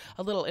be a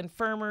little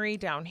infirmary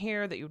down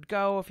here that you'd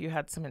go if you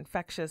had some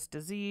infectious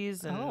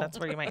disease, and that's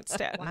where you might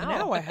stay.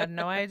 No, I had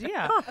no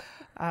idea.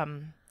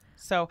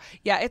 So,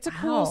 yeah, it's a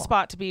cool Wow.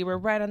 spot to be. We're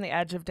right on the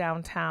edge of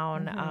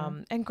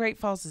downtown, and Great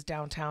Falls'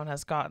 downtown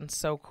has gotten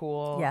so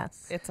cool.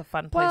 Yes. It's a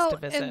fun place to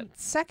visit. and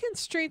Second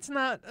Street's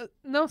not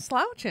no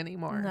slouch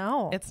anymore.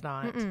 No. It's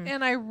not.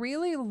 And I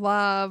really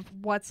love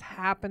what's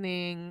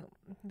happening.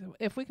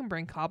 If we can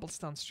bring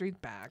Cobblestone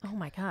Street back. Oh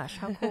my gosh,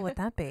 how cool would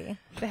that be?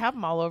 They have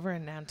them all over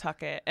in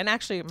Nantucket. And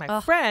actually,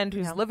 my friend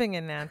who's yeah. living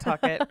in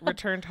Nantucket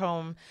returned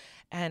home.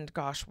 And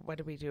gosh, what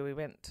did we do? We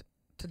went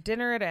to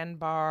dinner at N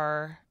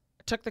Bar,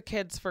 took the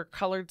kids for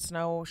colored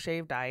snow,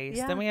 shaved ice.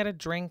 Yeah. Then we had a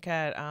drink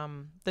at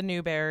the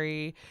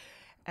Newberry.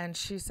 And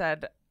she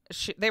said,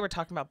 they were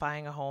talking about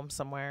buying a home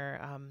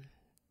somewhere,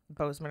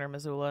 Bozeman or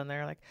Missoula. And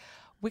they're like,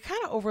 we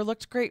kind of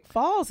overlooked Great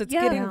Falls. It's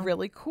Yeah. getting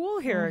really cool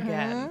here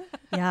again.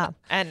 Yeah.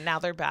 And now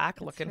they're back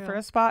looking for true.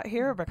 a spot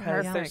here because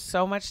Perfect. there's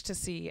so much to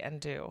see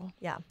and do.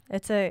 Yeah.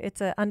 It's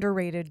a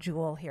underrated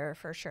jewel here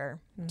for sure.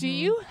 Do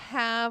you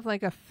have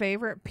like a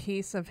favorite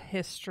piece of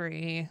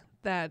history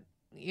that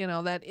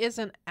that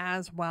isn't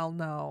as well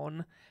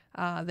known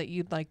that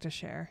you'd like to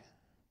share?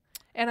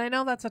 And I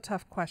know that's a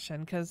tough question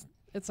because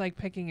it's like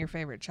picking your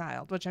favorite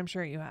child, which I'm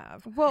sure you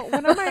have. Well,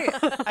 one of my,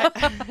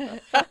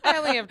 I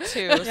only have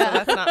two, so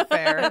that's not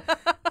fair.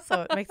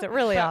 So it makes it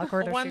really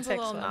awkward if One's she a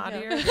picks little one.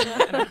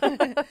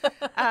 naughtier.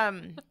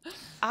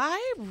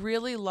 I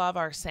really love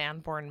our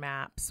Sanborn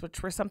maps,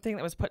 which were something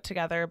that was put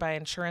together by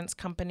insurance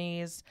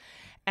companies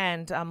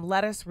and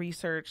let us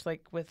research,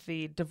 like with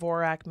the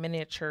Dvorak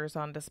miniatures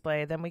on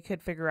display. Then we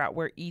could figure out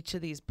where each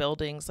of these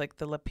buildings, like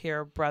the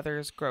Lapierre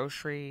Brothers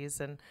groceries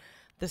and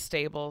the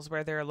stables,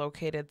 where they're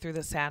located through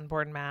the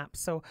Sanborn maps.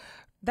 So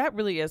that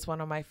really is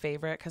one of my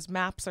favorite because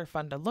maps are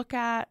fun to look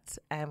at.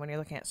 And when you're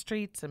looking at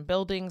streets and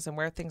buildings and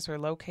where things are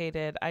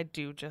located, I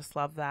do just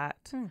love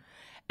that.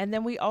 And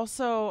then we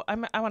also,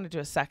 I want to do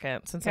a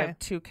second since I Okay. have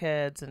two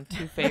kids and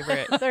two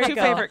favorite, There you two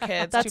go. favorite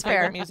kids, That's two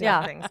favorite fair. museum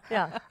Yeah. things.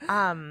 Yeah.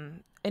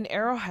 An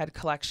arrowhead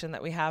collection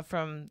that we have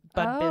from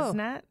Bud Oh.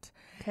 Bisnet.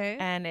 Okay.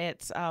 And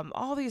it's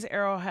all these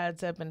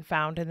arrowheads have been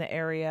found in the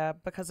area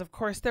because, of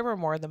course, there were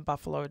more than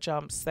buffalo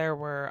jumps. There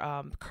were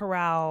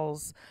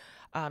corrals,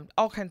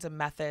 all kinds of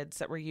methods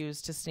that were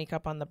used to sneak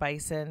up on the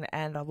bison,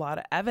 and a lot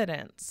of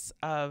evidence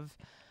of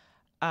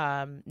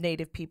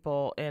Native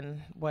people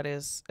in what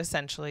is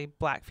essentially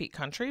Blackfeet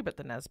country, but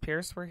the Nez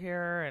Perce were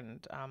here,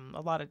 and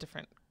a lot of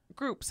different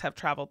groups have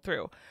traveled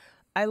through.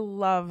 I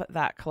love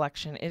that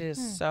collection. It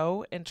is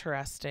so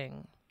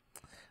interesting.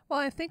 Well,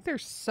 I think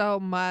there's so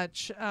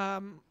much.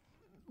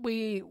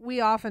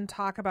 We often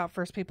talk about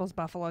First Peoples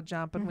Buffalo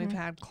Jump, and we've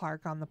had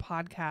Clark on the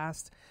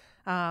podcast.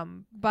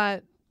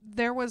 But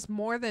there was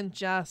more than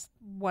just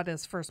what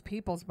is First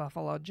Peoples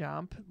Buffalo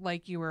Jump,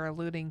 like you were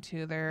alluding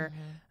to there.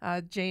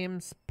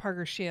 James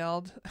Parker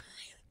Shield.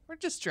 We're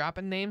just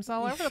dropping names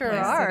all over the place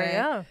today.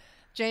 Yeah.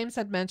 James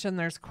had mentioned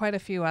there's quite a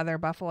few other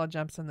buffalo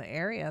jumps in the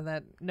area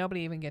that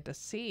nobody even get to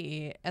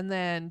see. And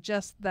then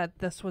just that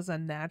this was a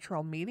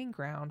natural meeting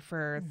ground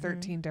for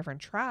 13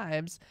 different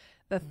tribes.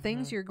 The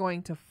things you're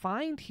going to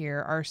find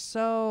here are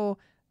so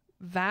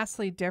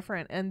vastly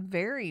different and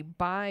vary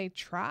by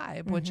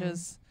tribe, which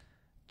is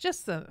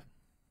just a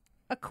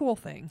cool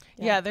thing.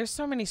 Yeah, there's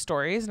so many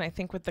stories. And I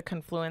think with the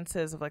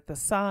confluences of like the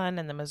Sun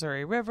and the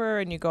Missouri River,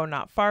 and you go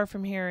not far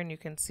from here and you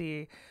can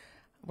see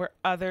where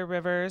other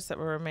rivers that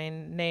will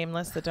remain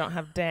nameless that don't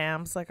have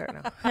dams, like,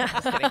 no, I'm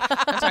just kidding.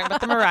 I'm talking about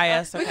the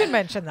Marias. We can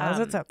mention those.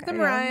 It's okay. The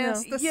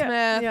Marias, the Smith.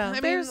 I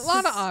mean, there's a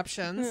lot of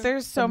options.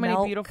 There's so many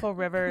Milk. beautiful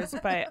rivers,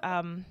 but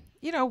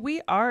you know, we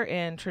are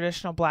in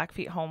traditional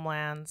Blackfeet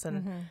homelands,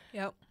 and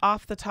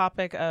off the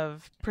topic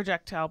of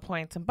projectile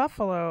points and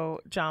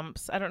buffalo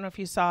jumps, I don't know if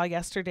you saw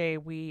yesterday,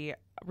 we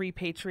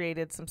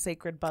repatriated some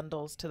sacred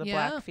bundles to the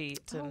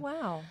Blackfeet. Oh,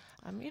 wow.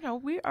 You know,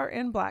 we are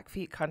in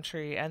Blackfeet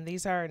country, and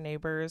these are our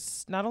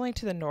neighbors, not only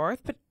to the north,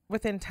 but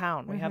within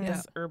town. We have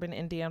this urban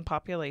Indian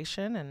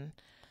population, and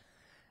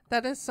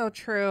that is so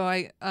true.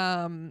 I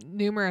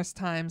numerous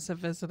times have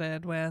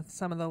visited with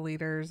some of the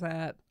leaders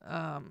at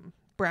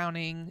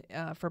Browning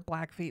for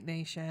Blackfeet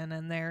Nation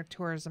and their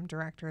tourism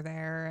director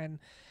there, and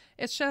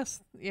it's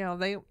just, you know,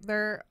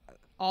 they're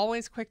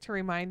always quick to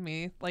remind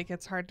me, like,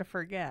 it's hard to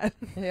forget.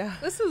 Yeah.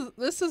 This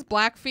is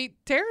Blackfeet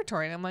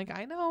territory. And I'm like,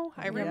 I know,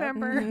 I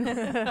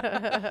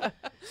remember.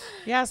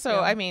 So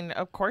I mean,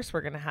 of course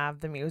we're going to have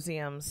the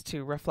museums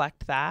to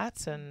reflect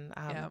that, and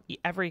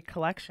every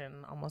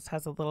collection almost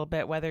has a little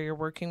bit, whether you're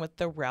working with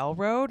the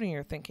railroad and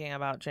you're thinking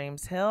about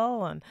James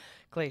Hill and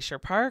Glacier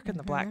Park and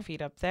the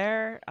Blackfeet up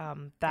there,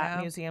 that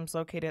museum's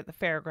located at the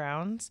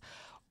fairgrounds.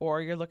 Or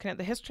you're looking at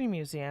the History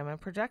Museum and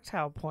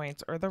Projectile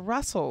Points, or the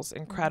Russell's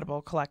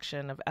incredible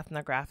collection of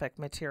ethnographic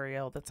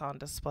material that's on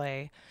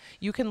display.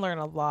 You can learn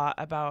a lot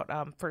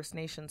about First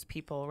Nations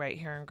people right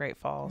here in Great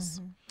Falls.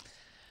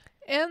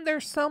 And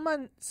there's so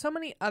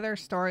many other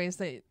stories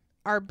that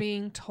are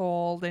being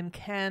told and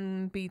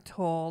can be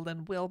told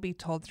and will be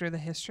told through the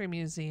History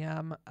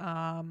Museum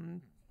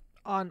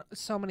on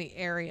so many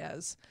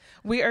areas.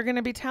 We are going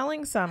to be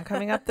telling some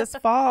coming up this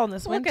fall and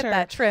this winter. Look at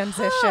that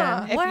transition.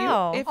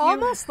 Wow. If you,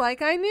 almost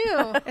like I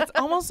knew. It's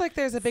almost like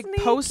there's a big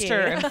Sneaky.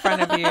 poster in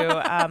front of you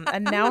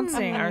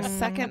announcing our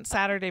second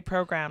Saturday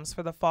programs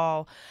for the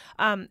fall.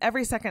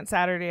 Every second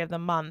Saturday of the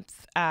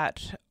month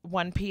at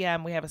 1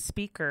 p.m. we have a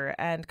speaker,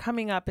 and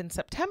coming up in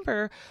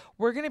September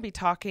we're going to be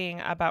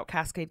talking about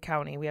Cascade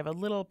County. We have a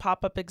little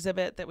pop-up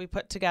exhibit that we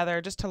put together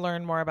just to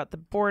learn more about the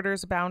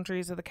borders,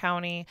 boundaries of the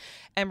county,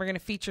 and we're going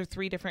to feature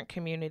 3 different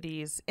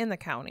communities in the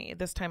county.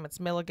 This time it's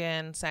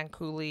Milligan, San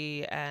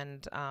Coulee,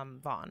 and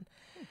Vaughan.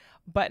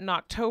 But in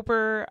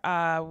October,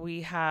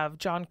 we have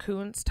John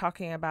Kuntz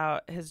talking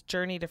about his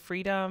journey to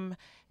freedom.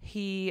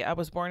 He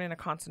was born in a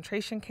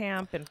concentration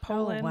camp in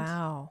Poland. Oh,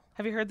 wow.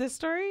 Have you heard this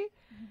story?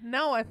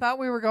 No, I thought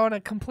we were going a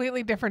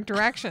completely different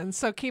direction,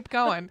 so keep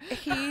going.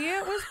 He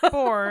was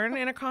born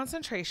in a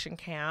concentration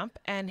camp,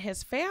 and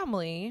his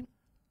family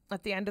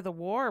at the end of the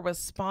war was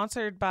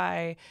sponsored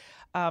by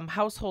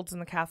households in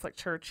the Catholic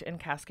Church in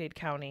Cascade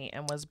County,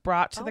 and was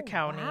brought to the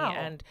county. Wow.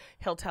 And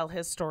he'll tell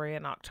his story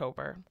in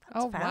October.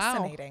 That's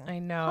fascinating. I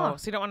know.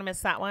 So you don't want to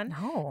miss that one.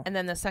 No. And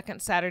then the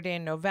second Saturday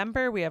in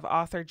November, we have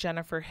author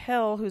Jennifer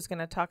Hill, who's going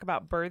to talk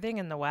about birthing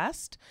in the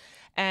West.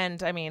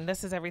 And I mean,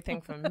 this is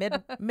everything from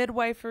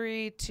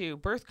midwifery to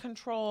birth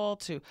control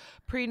to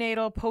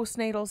prenatal,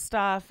 postnatal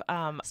stuff.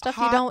 Stuff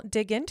you don't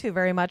dig into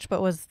very much,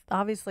 but was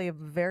obviously a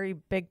very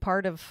big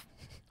part of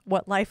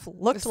what life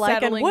looked like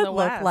and settling would the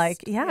look West.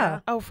 like. Yeah.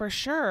 Oh, for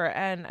sure.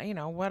 And, you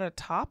know, what a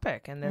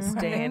topic in this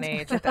day and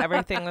age with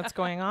everything that's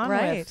going on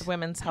with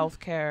women's health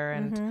care.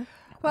 And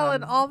Well,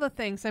 and all the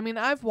things. I mean,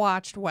 I've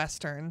watched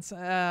Westerns,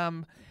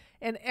 and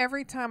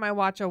every time I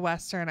watch a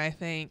Western, I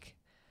think,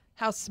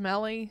 how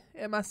smelly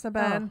it must have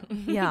been.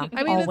 Yeah.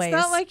 I mean, always. it's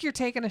not like you're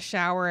taking a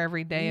shower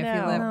every day if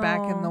you live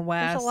back in the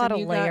West. There's a lot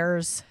and of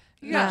layers.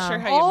 You got sure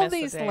how you all miss a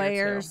these day or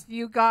layers.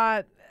 You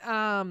got,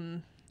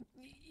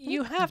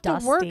 you have to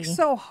work Dusty.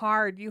 so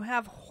hard. You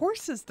have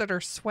horses that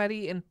are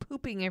sweaty and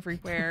pooping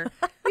everywhere.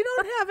 You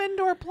don't have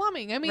indoor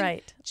plumbing. I mean,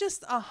 Right.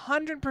 just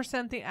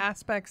 100% the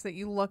aspects that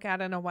you look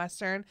at in a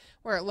Western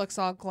where it looks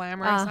all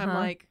glamorous. I'm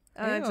like,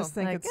 I Ew. just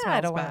think Like, it yeah, smells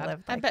I don't want bad. to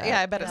live I like bet,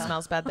 that. I bet it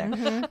smells bad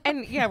there.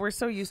 And yeah, we're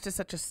so used to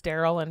such a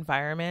sterile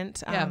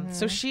environment.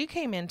 So she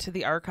came into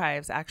the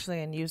archives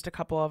actually and used a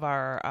couple of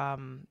our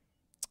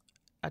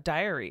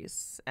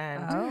diaries.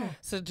 And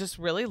so just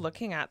really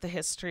looking at the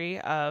history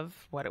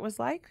of what it was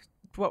like,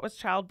 what was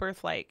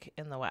childbirth like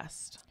in the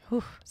West.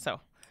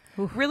 So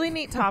really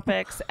neat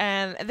topics,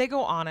 and they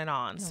go on and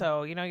on.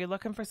 So, you're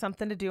looking for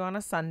something to do on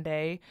a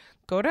Sunday,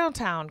 go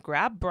downtown,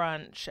 grab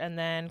brunch, and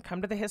then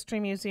come to the History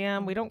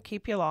Museum. We don't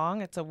keep you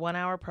long. It's a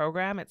 1-hour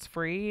program. It's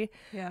free.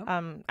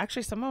 Yeah.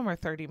 Actually, some of them are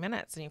 30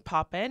 minutes, and you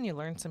pop in, you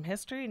learn some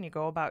history, and you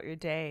go about your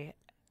day.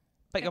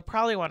 But you'll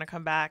probably want to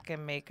come back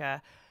and make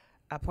a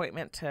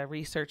appointment to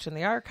research in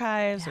the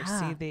archives or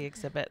see the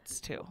exhibits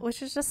too.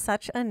 Which is just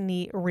such a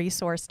neat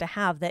resource to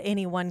have, that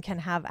anyone can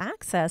have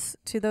access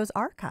to those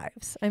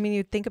archives. I mean,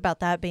 you'd think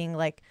about that being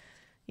like,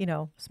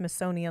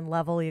 Smithsonian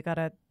level. You got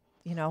to,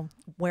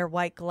 wear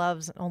white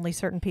gloves. Only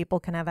certain people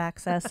can have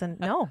access. And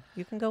no,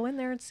 you can go in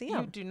there and see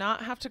them. You do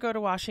not have to go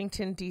to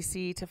Washington,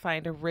 D.C. to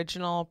find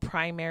original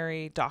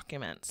primary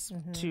documents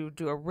to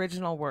do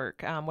original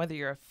work. Whether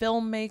you're a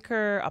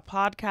filmmaker, a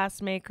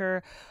podcast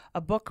maker,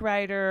 a book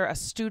writer, a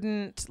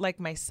student like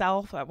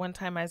myself. At one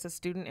time I was a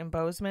student in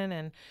Bozeman,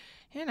 and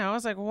I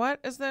was like, what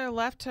is there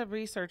left to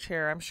research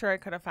here? I'm sure I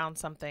could have found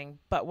something.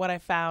 But what I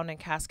found in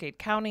Cascade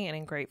County and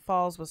in Great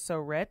Falls was so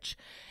rich,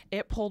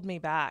 it pulled me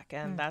back.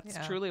 And that's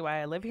truly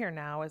why I live here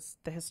now, is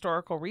the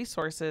historical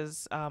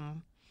resources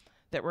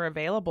that were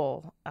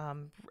available,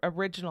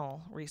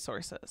 original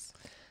resources.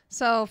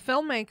 So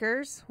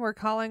filmmakers, we're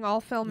calling all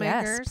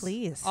filmmakers. Yes,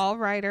 please. All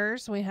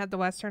writers. We had the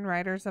Western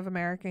Writers of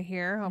America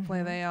here.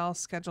 Hopefully they all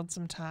scheduled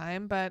some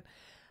time. But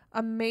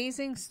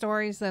amazing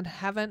stories that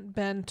haven't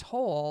been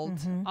told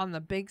on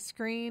the big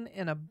screen,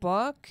 in a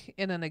book,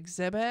 in an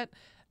exhibit,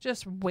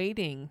 just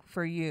waiting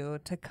for you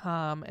to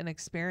come and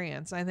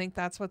experience. I think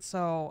that's what's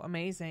so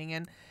amazing.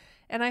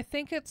 And I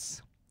think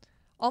it's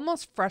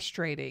almost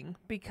frustrating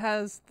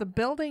because the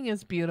building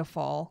is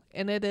beautiful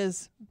and it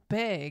is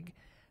big,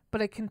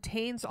 but it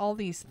contains all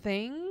these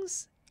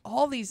things,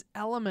 all these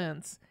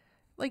elements.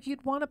 Like,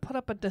 you'd want to put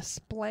up a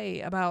display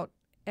about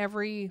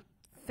every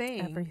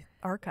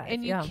archive,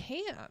 and you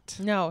can't.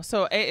 No,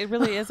 so it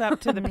really is up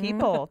to the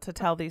people to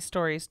tell these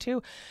stories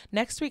too.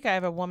 Next week I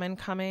have a woman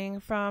coming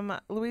from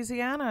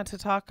Louisiana to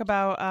talk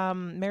about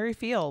Mary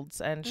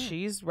Fields, and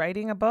she's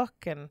writing a book.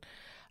 And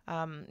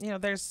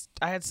I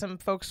had some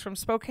folks from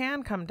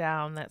Spokane come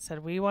down that said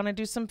we want to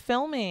do some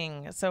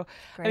filming. So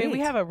Great. I mean, we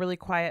have a really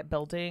quiet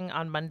building.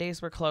 On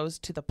Mondays we're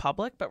closed to the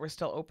public, but we're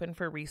still open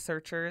for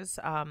researchers,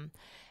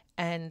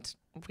 and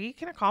we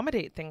can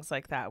accommodate things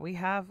like that. We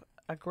have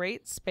a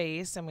great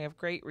space and we have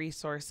great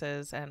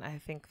resources, and I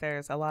think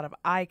there's a lot of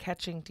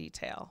eye-catching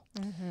detail.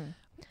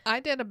 I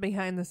did a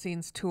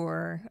behind-the-scenes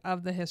tour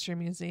of the History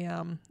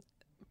Museum,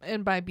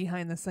 and by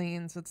behind the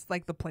scenes, it's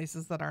like the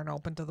places that aren't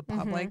open to the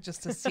public,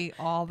 just to see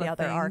all the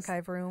other things.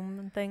 archive room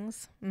and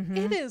things.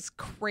 It is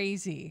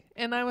crazy.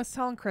 And I was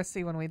telling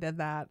Christy when we did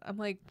that, I'm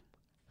like,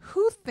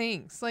 who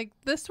thinks like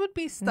this would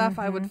be stuff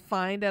I would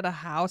find at a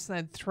house and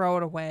I'd throw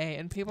it away,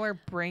 and people are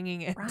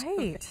bringing it to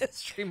the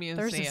History Museum.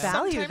 There's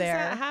value Sometimes there.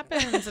 that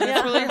happens, and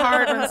it's really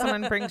hard when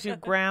someone brings you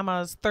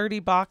grandma's 30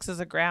 boxes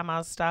of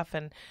grandma's stuff,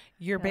 and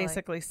you're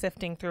basically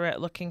sifting through it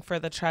looking for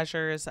the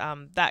treasures.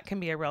 That can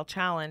be a real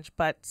challenge,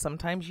 but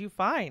sometimes you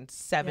find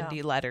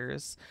 70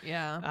 letters.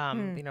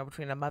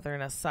 Between a mother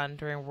and a son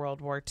during World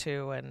War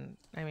II, and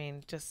I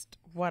mean, just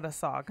what a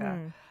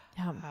saga.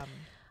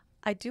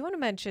 I do want to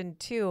mention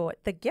too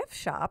the gift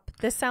shop.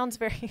 This sounds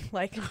very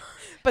like,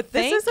 but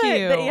this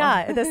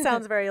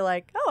sounds very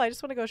like, oh, I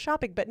just want to go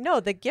shopping. But no,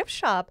 the gift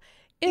shop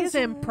is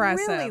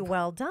impressive. Really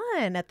well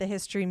done at the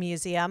History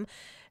Museum.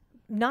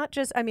 Not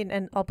just, I mean,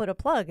 and I'll put a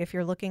plug, if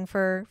you're looking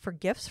for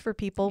gifts for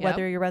people,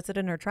 whether you're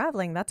resident or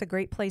traveling, that's a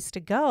great place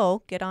to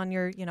go. Get on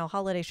your,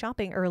 holiday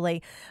shopping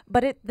early.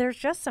 But there's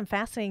just some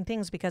fascinating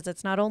things, because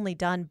it's not only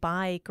done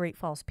by Great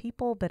Falls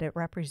people, but it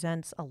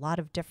represents a lot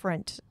of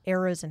different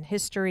eras in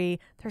history.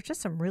 There's just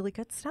some really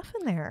good stuff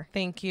in there.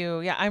 Thank you.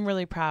 Yeah, I'm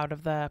really proud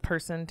of the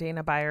person,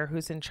 Dana Beyer,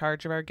 who's in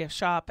charge of our gift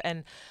shop.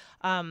 And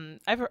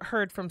I've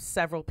heard from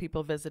several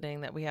people visiting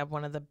that we have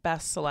one of the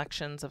best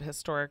selections of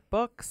historic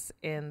books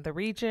in the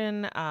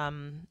region.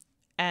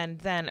 And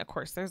then, of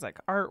course, there's like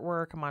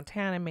artwork,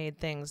 Montana-made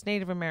things,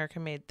 Native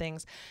American-made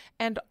things,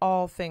 and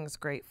all things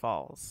Great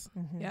Falls.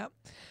 Yep.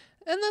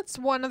 And that's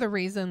one of the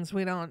reasons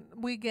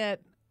we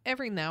get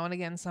every now and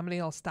again,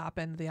 somebody will stop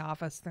into the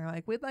office. And they're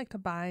like, we'd like to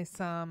buy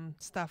some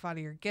stuff out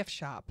of your gift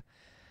shop.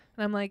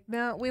 And I'm like,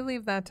 no, we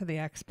leave that to the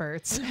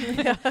experts.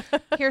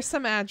 Here's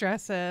some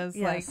addresses.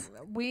 Yes.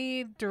 Like,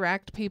 we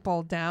direct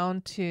people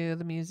down to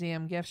the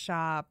museum gift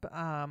shop,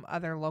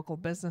 other local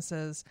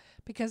businesses,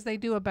 because they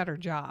do a better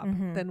job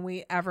than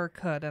we ever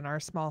could in our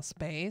small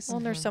space. Well,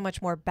 and there's so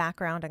much more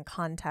background and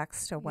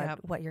context to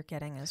what you're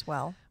getting as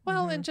well.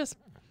 Well, and just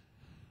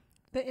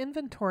the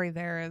inventory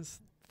there is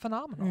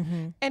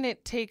phenomenal. And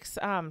it takes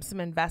some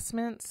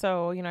investment.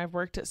 So, I've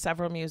worked at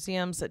several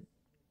museums that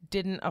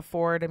didn't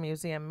afford a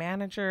museum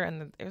manager,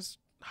 and it was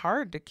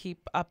hard to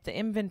keep up the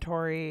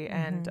inventory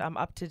and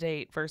up to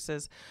date,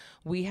 versus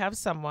we have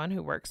someone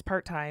who works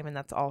part-time and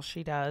that's all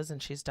she does,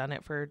 and she's done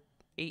it for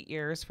 8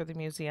 years for the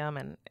museum,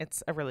 and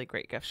it's a really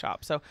great gift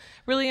shop. So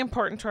really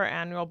important to our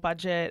annual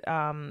budget,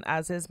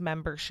 as is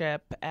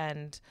membership.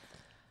 And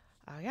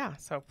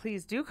so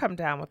please do come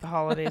down with the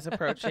holidays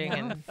approaching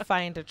and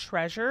find a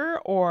treasure,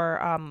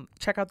 or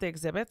check out the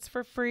exhibits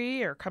for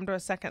free, or come to a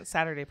second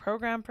Saturday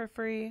program for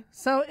free.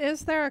 So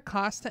is there a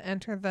cost to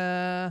enter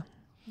the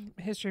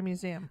History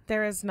Museum?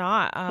 There is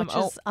not. Which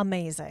is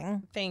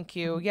amazing. Thank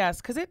you.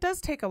 Yes, because it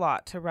does take a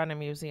lot to run a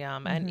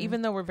museum. And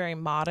even though we're very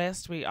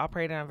modest, we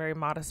operate on a very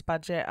modest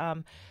budget.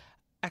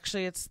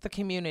 Actually, it's the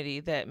community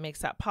that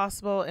makes that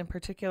possible. In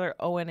particular,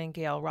 Owen and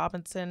Gail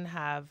Robinson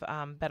have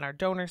been our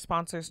donor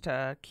sponsors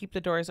to keep the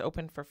doors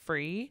open for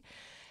free.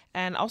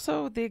 And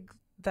also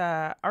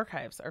the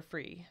archives are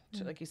free,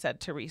 like you said,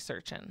 to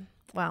research in.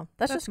 Wow.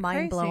 That's just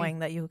mind-blowing crazy.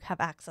 that you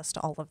have access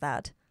to all of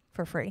that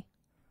for free.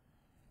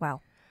 Wow.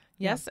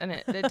 Yes, and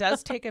it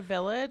does take a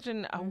village,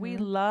 and we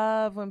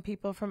love when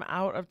people from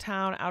out of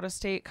town, out of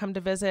state come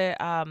to visit.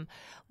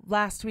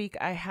 Last week,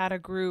 I had a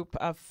group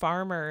of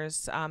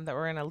farmers that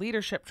were in a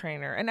leadership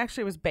trainer, and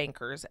actually it was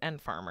bankers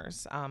and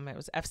farmers. It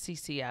was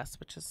FCCS,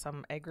 which is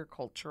some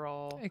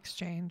agricultural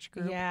Exchange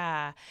group.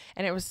 Yeah,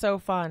 and it was so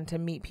fun to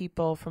meet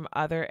people from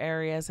other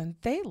areas, and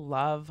they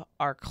love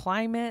our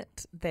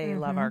climate, they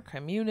love our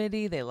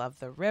community, they love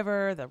the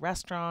river, the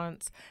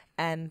restaurants,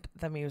 and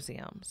the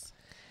museums.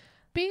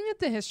 Being at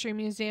the History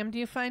Museum, do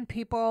you find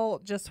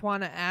people just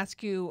want to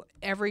ask you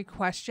every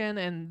question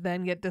and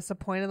then get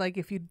disappointed? Like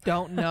if you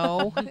don't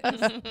know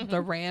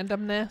the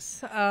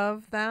randomness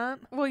of that?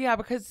 Well, yeah,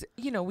 because,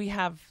 we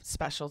have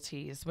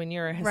specialties. When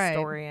you're a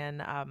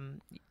historian,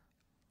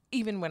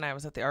 even when I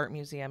was at the art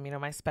museum,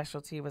 my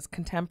specialty was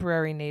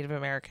contemporary Native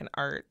American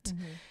art.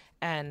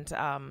 And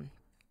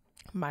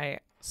my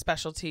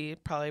specialty,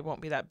 probably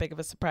won't be that big of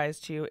a surprise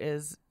to you,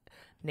 is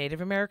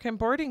Native American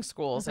boarding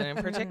schools, and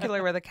in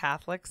particular where the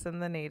Catholics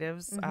and the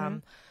natives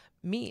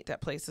meet at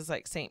places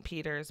like St.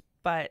 Peter's.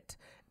 But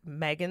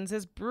Megan's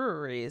is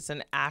breweries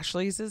and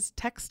Ashley's is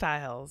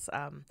textiles.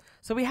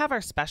 So we have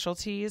our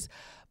specialties,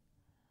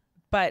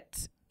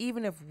 but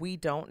even if we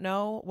don't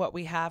know, what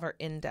we have are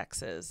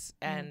indexes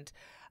and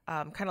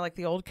kind of like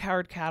the old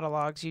card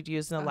catalogs you'd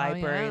use in the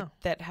library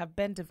that have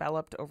been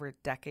developed over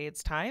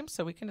decades time.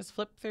 So we can just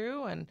flip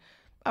through, and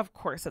of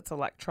course, it's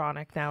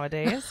electronic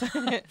nowadays.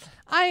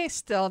 I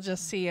still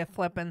just see you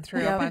flipping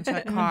through a bunch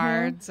of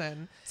cards.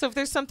 And so if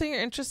there's something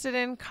you're interested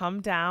in,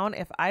 come down.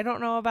 If I don't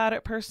know about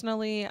it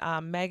personally,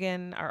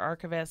 Megan, our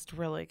archivist,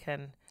 really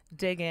can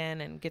dig in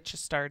and get you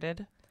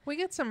started. we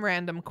get some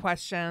random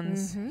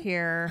questions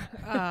here.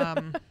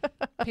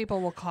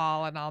 People will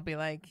call and I'll be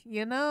like,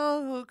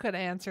 who could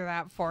answer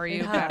that for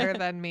you better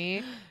than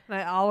me? And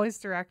I always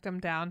direct them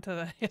down to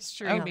the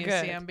History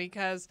Museum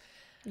because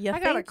you I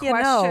got a think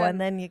question, and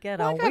then you get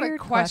a I got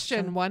weird a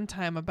question one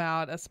time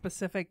about a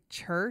specific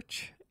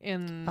church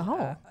in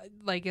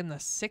like in the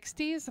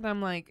 60s, and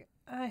I'm like,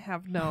 I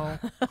have no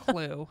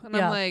clue. And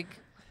I'm like,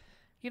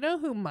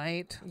 who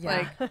might?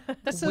 Like,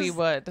 this is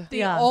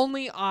the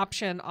only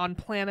option on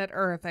planet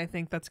Earth, I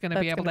think, that's going to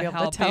be able to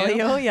help tell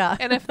you. Yeah.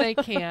 And if they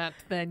can't,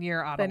 then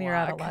you're out of luck. Then you're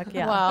out of luck.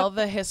 Yeah. Well,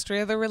 the history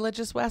of the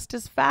religious West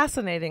is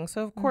fascinating,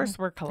 so of course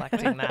we're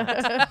collecting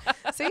that.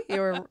 See,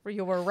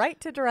 you were right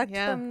to direct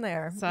them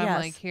there. So I'm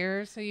like,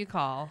 here's who you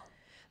call.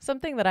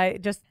 Something that I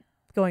just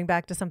going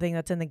back to something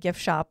that's in the gift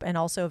shop and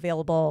also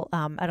available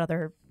at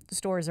other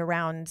stores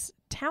around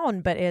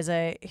town, but is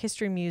a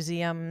history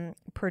museum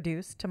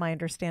produced, to my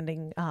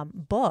understanding,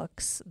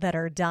 books that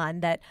are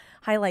done that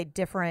highlight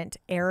different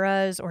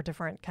eras or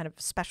different kind of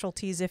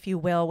specialties, if you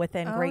will,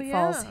 within Great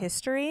Falls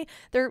history.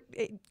 They're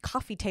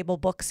coffee table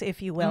books,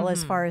 if you will,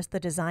 as far as the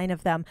design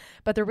of them,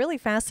 but they're really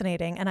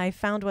fascinating. And I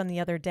found one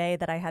the other day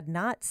that I had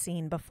not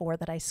seen before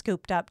that I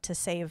scooped up to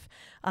save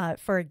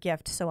for a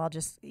gift. So I'll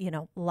just,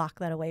 lock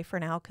that away for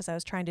now because I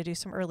was trying to do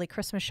some early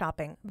Christmas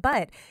shopping.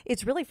 But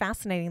it's really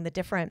fascinating,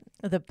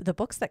 the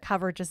books that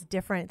cover just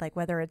different, like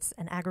whether it's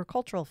an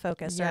agricultural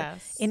focus or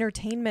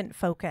entertainment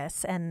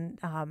focus. And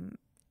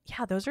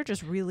those are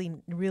just really,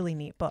 really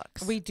neat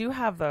books. We do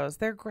have those.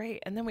 They're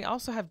great. And then we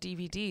also have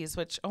DVDs,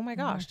 which, oh my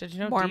gosh, did you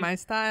know? More my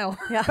style.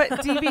 But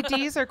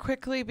DVDs are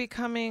quickly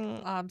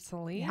becoming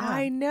obsolete.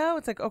 I know.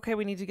 It's like, okay,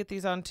 we need to get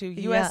these onto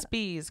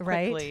USBs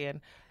quickly.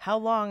 And how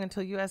long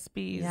until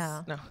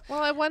USBs? No. Well,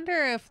 I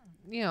wonder if,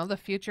 the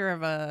future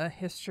of a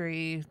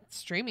history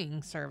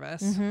streaming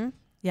service.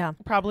 Yeah,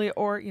 probably,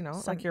 or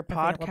like your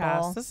podcast.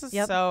 Available. This is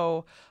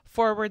so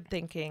forward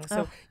thinking.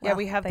 So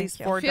we have these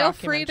 4 Feel documentaries.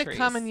 free to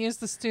come and use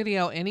the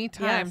studio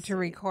anytime to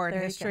record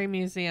History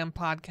Museum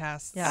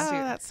podcasts. Yeah. Oh,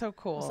 that's so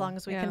cool. As long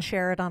as we can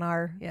share it on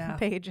our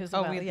page as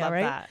well. Oh, we love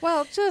that.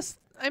 Well,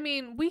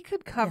 we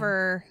could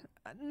cover,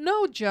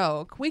 no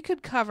joke, we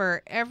could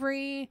cover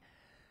every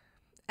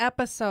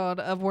episode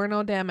of We're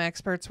No Damn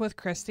Experts with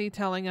Christy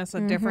telling us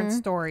a different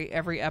story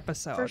every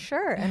episode. For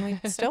sure. And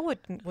we still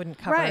wouldn't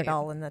cover it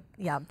all in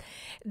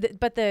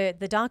but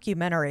the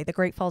documentary, the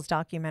Great Falls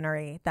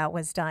documentary that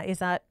was done, is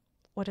that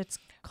what it's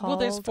called? Well,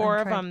 there's four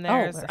of them.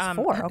 There's There's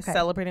four. Okay.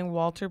 celebrating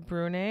Walter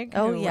Brunig.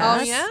 Oh, who yes.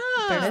 was- yeah.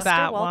 There's Mr.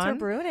 that Walter one.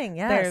 Bruning,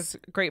 yes. There's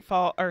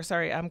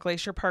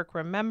Glacier Park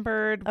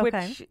Remembered,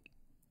 Okay. which,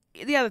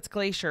 yeah, that's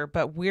Glacier,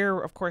 but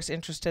we're, of course,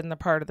 interested in the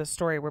part of the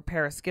story where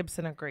Paris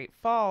Gibson of Great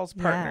Falls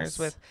partners Yes.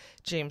 with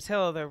James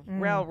Hill, the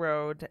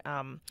railroad.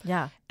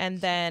 Yeah.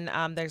 And then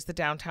there's the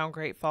Downtown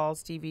Great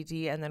Falls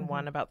DVD, and then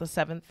one about the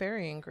Seventh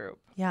Ferrying Group.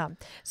 Yeah.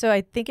 So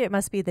I think it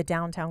must be the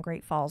Downtown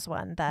Great Falls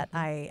one that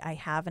I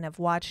have and have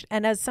watched.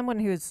 And as someone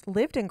who's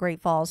lived in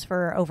Great Falls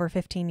for over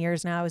 15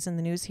 years now, I was in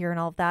the news here and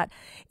all of that,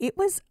 it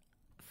was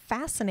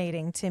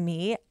fascinating to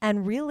me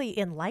and really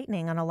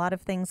enlightening on a lot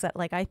of things that,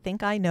 like, I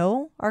think I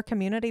know our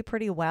community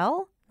pretty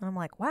well. And I'm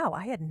like, wow,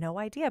 I had no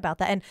idea about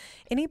that. And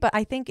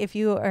I think if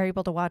you are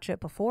able to watch it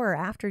before or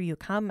after you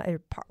come,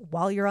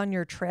 while you're on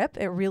your trip,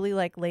 it really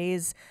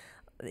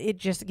it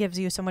just gives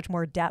you so much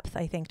more depth,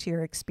 I think, to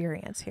your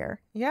experience here.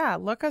 Yeah,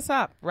 look us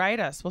up. Write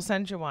us. We'll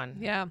send you one.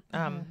 Yeah.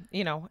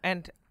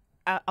 And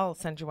I'll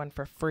send you one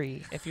for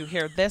free if you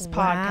hear this Wow.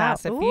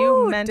 podcast. If Ooh,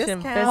 you mention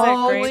discount. Visit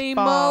Holy Great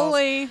Falls,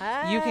 moly.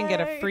 you can get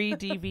a free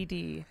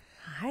DVD.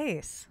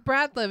 Nice.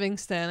 Brad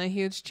Livingston, a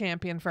huge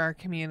champion for our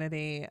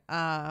community,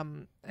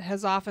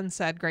 has often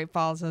said Great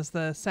Falls is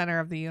the center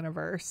of the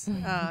universe.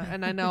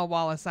 And I know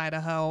Wallace,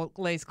 Idaho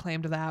lays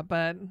claim to that,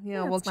 but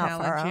we'll It's not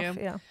far challenge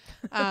you. off,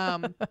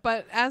 yeah.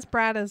 But as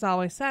Brad has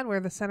always said, we're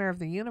the center of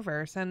the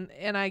universe. And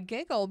I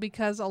giggle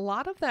because a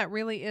lot of that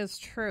really is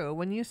true.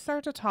 When you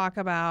start to talk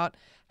about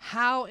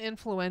how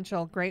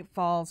influential Great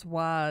Falls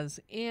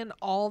was in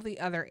all the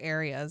other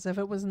areas. If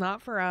it was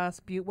not for us,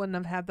 Butte wouldn't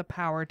have had the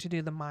power to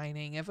do the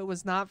mining. If it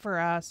was not for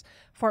us,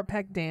 Fort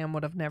Peck Dam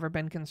would have never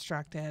been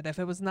constructed. If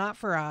it was not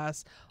for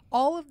us,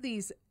 all of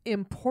these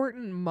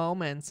important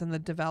moments in the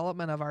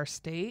development of our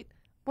state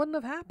wouldn't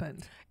have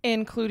happened.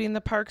 Including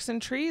the parks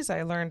and trees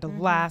I learned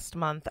last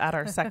month at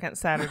our second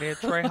Saturday at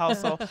Troy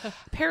Hustle.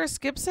 Paris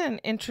Gibson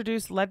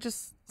introduced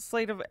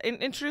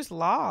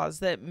laws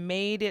that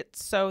made it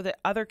so that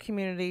other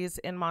communities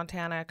in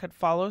Montana could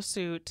follow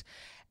suit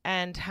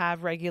and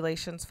have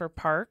regulations for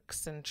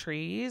parks and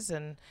trees.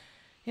 And,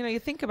 you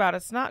think about it,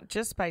 it's not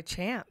just by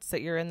chance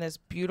that you're in this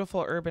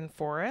beautiful urban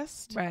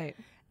forest. Right.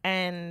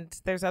 And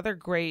there's other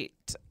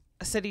great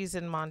cities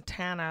in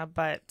Montana,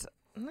 but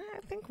I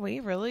think we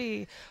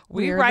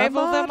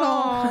rival them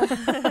all.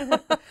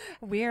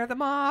 We're the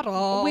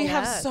model. We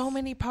have Yes. so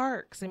many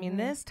parks. I mean,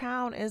 this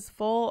town is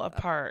full of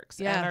parks.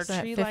 yes. And our Is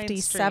that tree-lined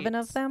 57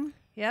 of streets. them?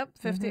 Yep,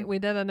 50. We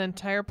did an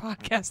entire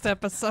podcast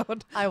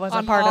episode. I wasn't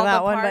on part of all that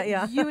the one, but parks.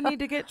 yeah. You need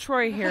to get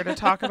Troy here to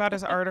talk about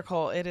his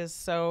article. It is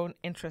so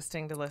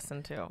interesting to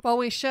listen to. Well,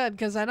 we should,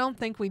 because I don't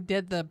think we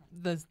did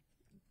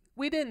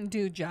we didn't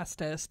do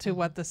justice to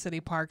what the city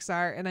parks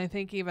are, and I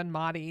think even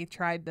Maudie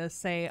tried to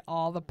say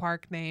all the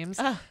park names.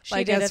 She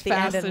like, did as at the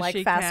end fast and as like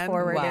she fast can.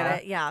 forwarded Wow.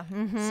 it. Yeah.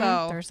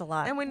 So- there's a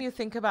lot. And when you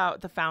think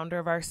about the founder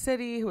of our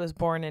city, who was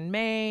born in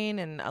Maine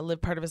and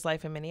lived part of his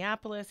life in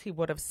Minneapolis, he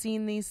would have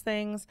seen these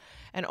things.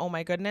 And oh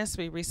my goodness,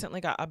 we recently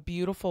got a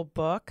beautiful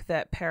book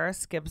that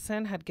Paris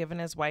Gibson had given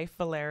his wife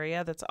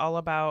Valeria that's all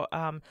about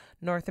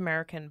North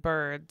American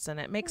birds. And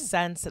it makes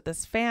sense that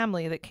this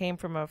family that came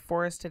from a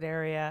forested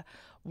area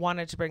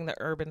wanted to bring the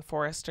urban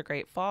forest to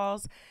Great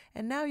Falls.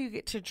 And now you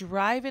get to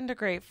drive into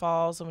Great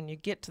Falls, and when you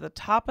get to the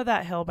top of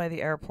that hill by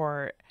the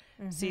airport,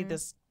 see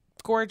this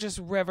gorgeous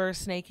river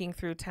snaking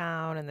through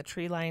town and the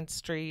tree-lined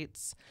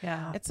streets.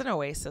 Yeah. It's an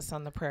oasis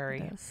on the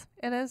prairie.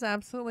 It is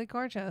absolutely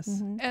gorgeous.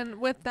 And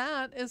with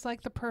that is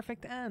like the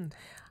perfect end.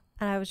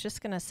 And I was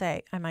just going to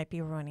say, I might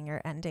be ruining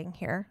your ending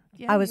here.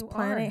 Yeah, I was you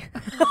planning.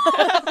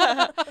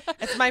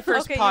 It's my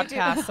first Okay, you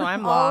podcast, so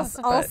I'm lost.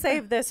 I'll but-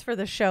 save this for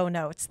the show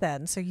notes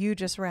then. So you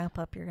just wrap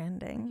up your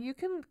ending. You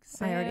can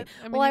say I already- it.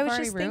 I mean, well, I you've was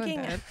already just ruined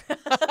thinking. it.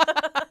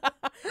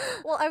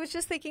 Well, I was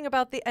just thinking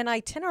about an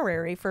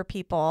itinerary for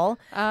people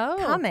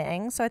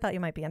coming. So I thought you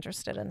might be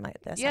interested in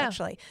this Yeah.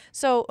 actually.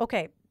 So,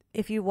 okay,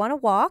 if you want to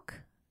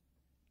walk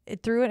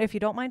through it, if you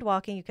don't mind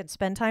walking, you can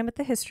spend time at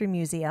the History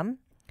Museum.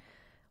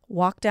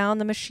 Walk down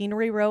the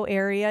Machinery Row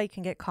area. You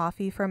can get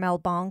coffee from El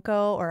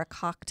Banco or a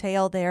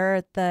cocktail there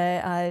at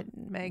the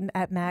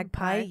at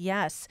Magpie.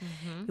 Yes.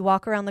 You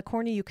walk around the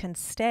corner. You can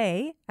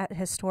stay at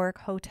Historic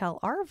Hotel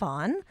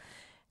Arvon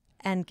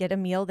and get a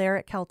meal there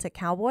at Celtic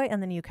Cowboy.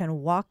 And then you can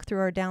walk through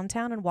our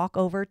downtown and walk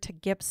over to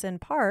Gibson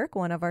Park,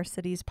 one of our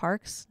city's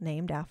parks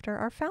named after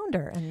our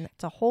founder. And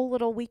it's a whole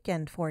little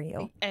weekend for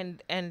you.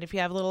 And if you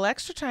have a little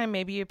extra time,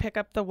 maybe you pick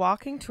up the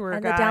walking tour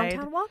And guide. the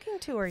downtown walking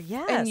tour,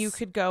 yes. And you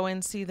could go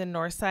and see the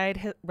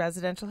Northside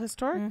Residential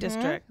Historic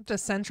District. The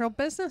Central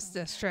Business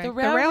District. The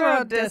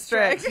Railroad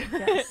District.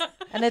 Yes.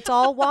 And it's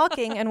all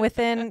walking, and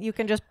within, you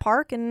can just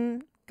park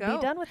and Go.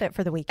 be done with it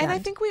for the weekend. And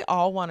I think we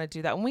all want to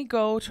do that. When we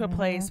go to a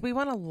place, we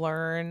want to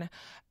learn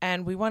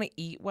and we want to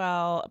eat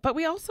well, but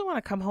we also want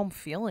to come home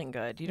feeling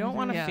good. You don't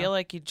want to Yeah. feel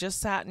like you just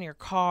sat in your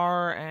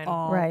car and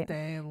all Right.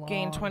 day long.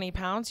 gained 20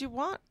 pounds. You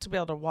want to be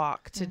able to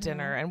walk to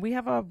dinner, and we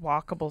have a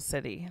walkable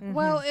city.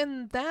 Well,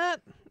 in that,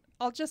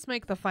 I'll just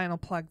make the final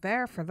plug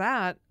there for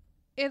that.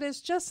 It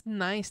is just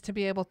nice to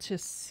be able to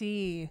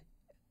see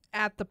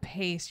at the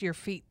pace your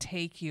feet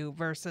take you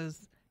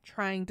versus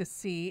trying to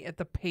see at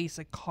the pace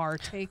a car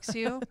takes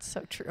you. It's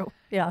so true.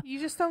 Yeah. You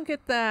just don't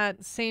get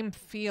that same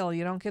feel.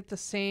 You don't get the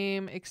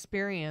same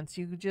experience.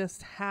 You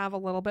just have a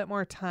little bit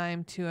more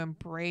time to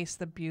embrace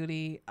the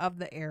beauty of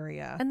the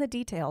area. And the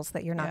details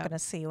that you're not Yep. going to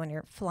see when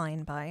you're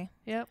flying by.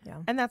 Yep. Yeah.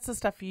 And that's the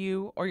stuff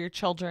you or your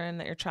children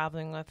that you're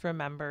traveling with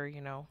remember,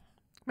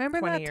 Remember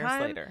 20 that years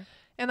time? later.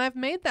 And I've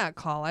made that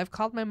call. I've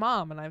called my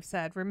mom and I've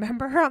said,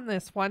 remember on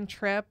this one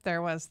trip,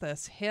 there was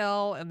this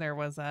hill and there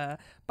was a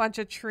bunch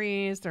of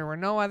trees. There were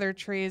no other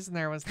trees and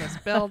there was this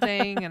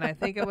building and I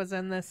think it was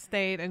in this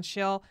state. And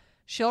she'll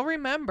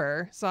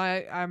remember. So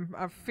I'm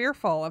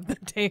fearful of the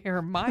day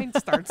her mind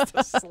starts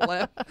to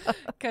slip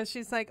because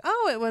she's like,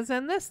 oh, it was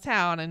in this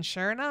town. And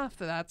sure enough,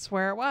 that's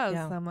where it was.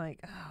 Yeah. And I'm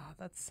like, oh,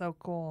 that's so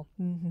cool.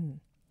 Mm-hmm.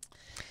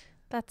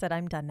 That's it.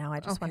 I'm done now. I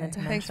just wanted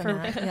to Thanks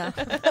mention for- that.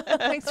 Yeah.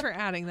 Thanks for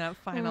adding that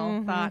final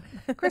Mhm. thought.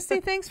 Christy,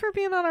 thanks for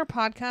being on our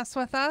podcast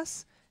with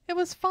us. It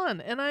was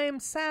fun. And I am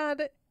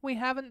sad we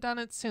haven't done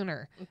it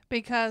sooner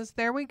because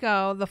there we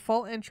go, the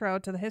full intro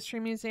to the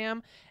History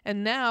Museum.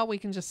 And now we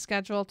can just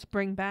schedule to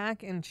bring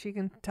back and she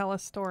can tell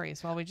us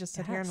stories while we just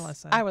sit here and Yes.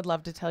 listen. I would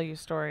love to tell you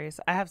stories.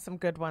 I have some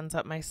good ones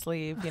up my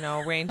sleeve,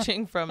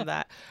 ranging from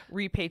that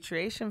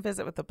repatriation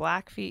visit with the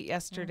Blackfeet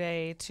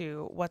yesterday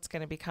to what's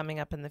going to be coming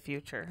up in the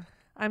future.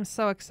 I'm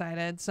so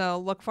excited. So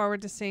look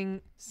forward to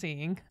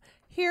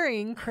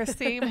hearing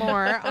Christy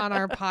more on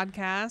our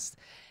podcast.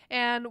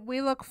 And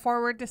we look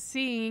forward to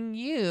seeing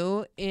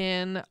you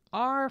in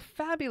our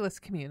fabulous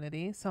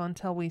community. So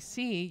until we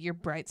see your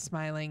bright,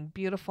 smiling,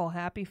 beautiful,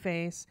 happy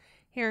face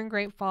here in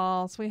Great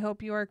Falls, we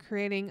hope you are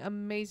creating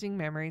amazing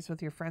memories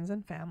with your friends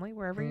and family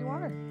wherever you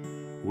are.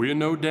 We are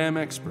no dam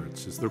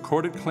experts as the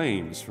recorded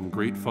claims from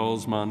Great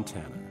Falls,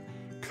 Montana,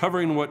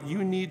 covering what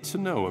you need to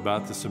know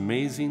about this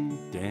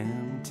amazing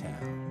damn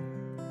town.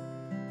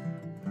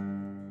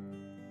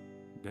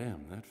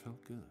 Damn, that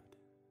felt good.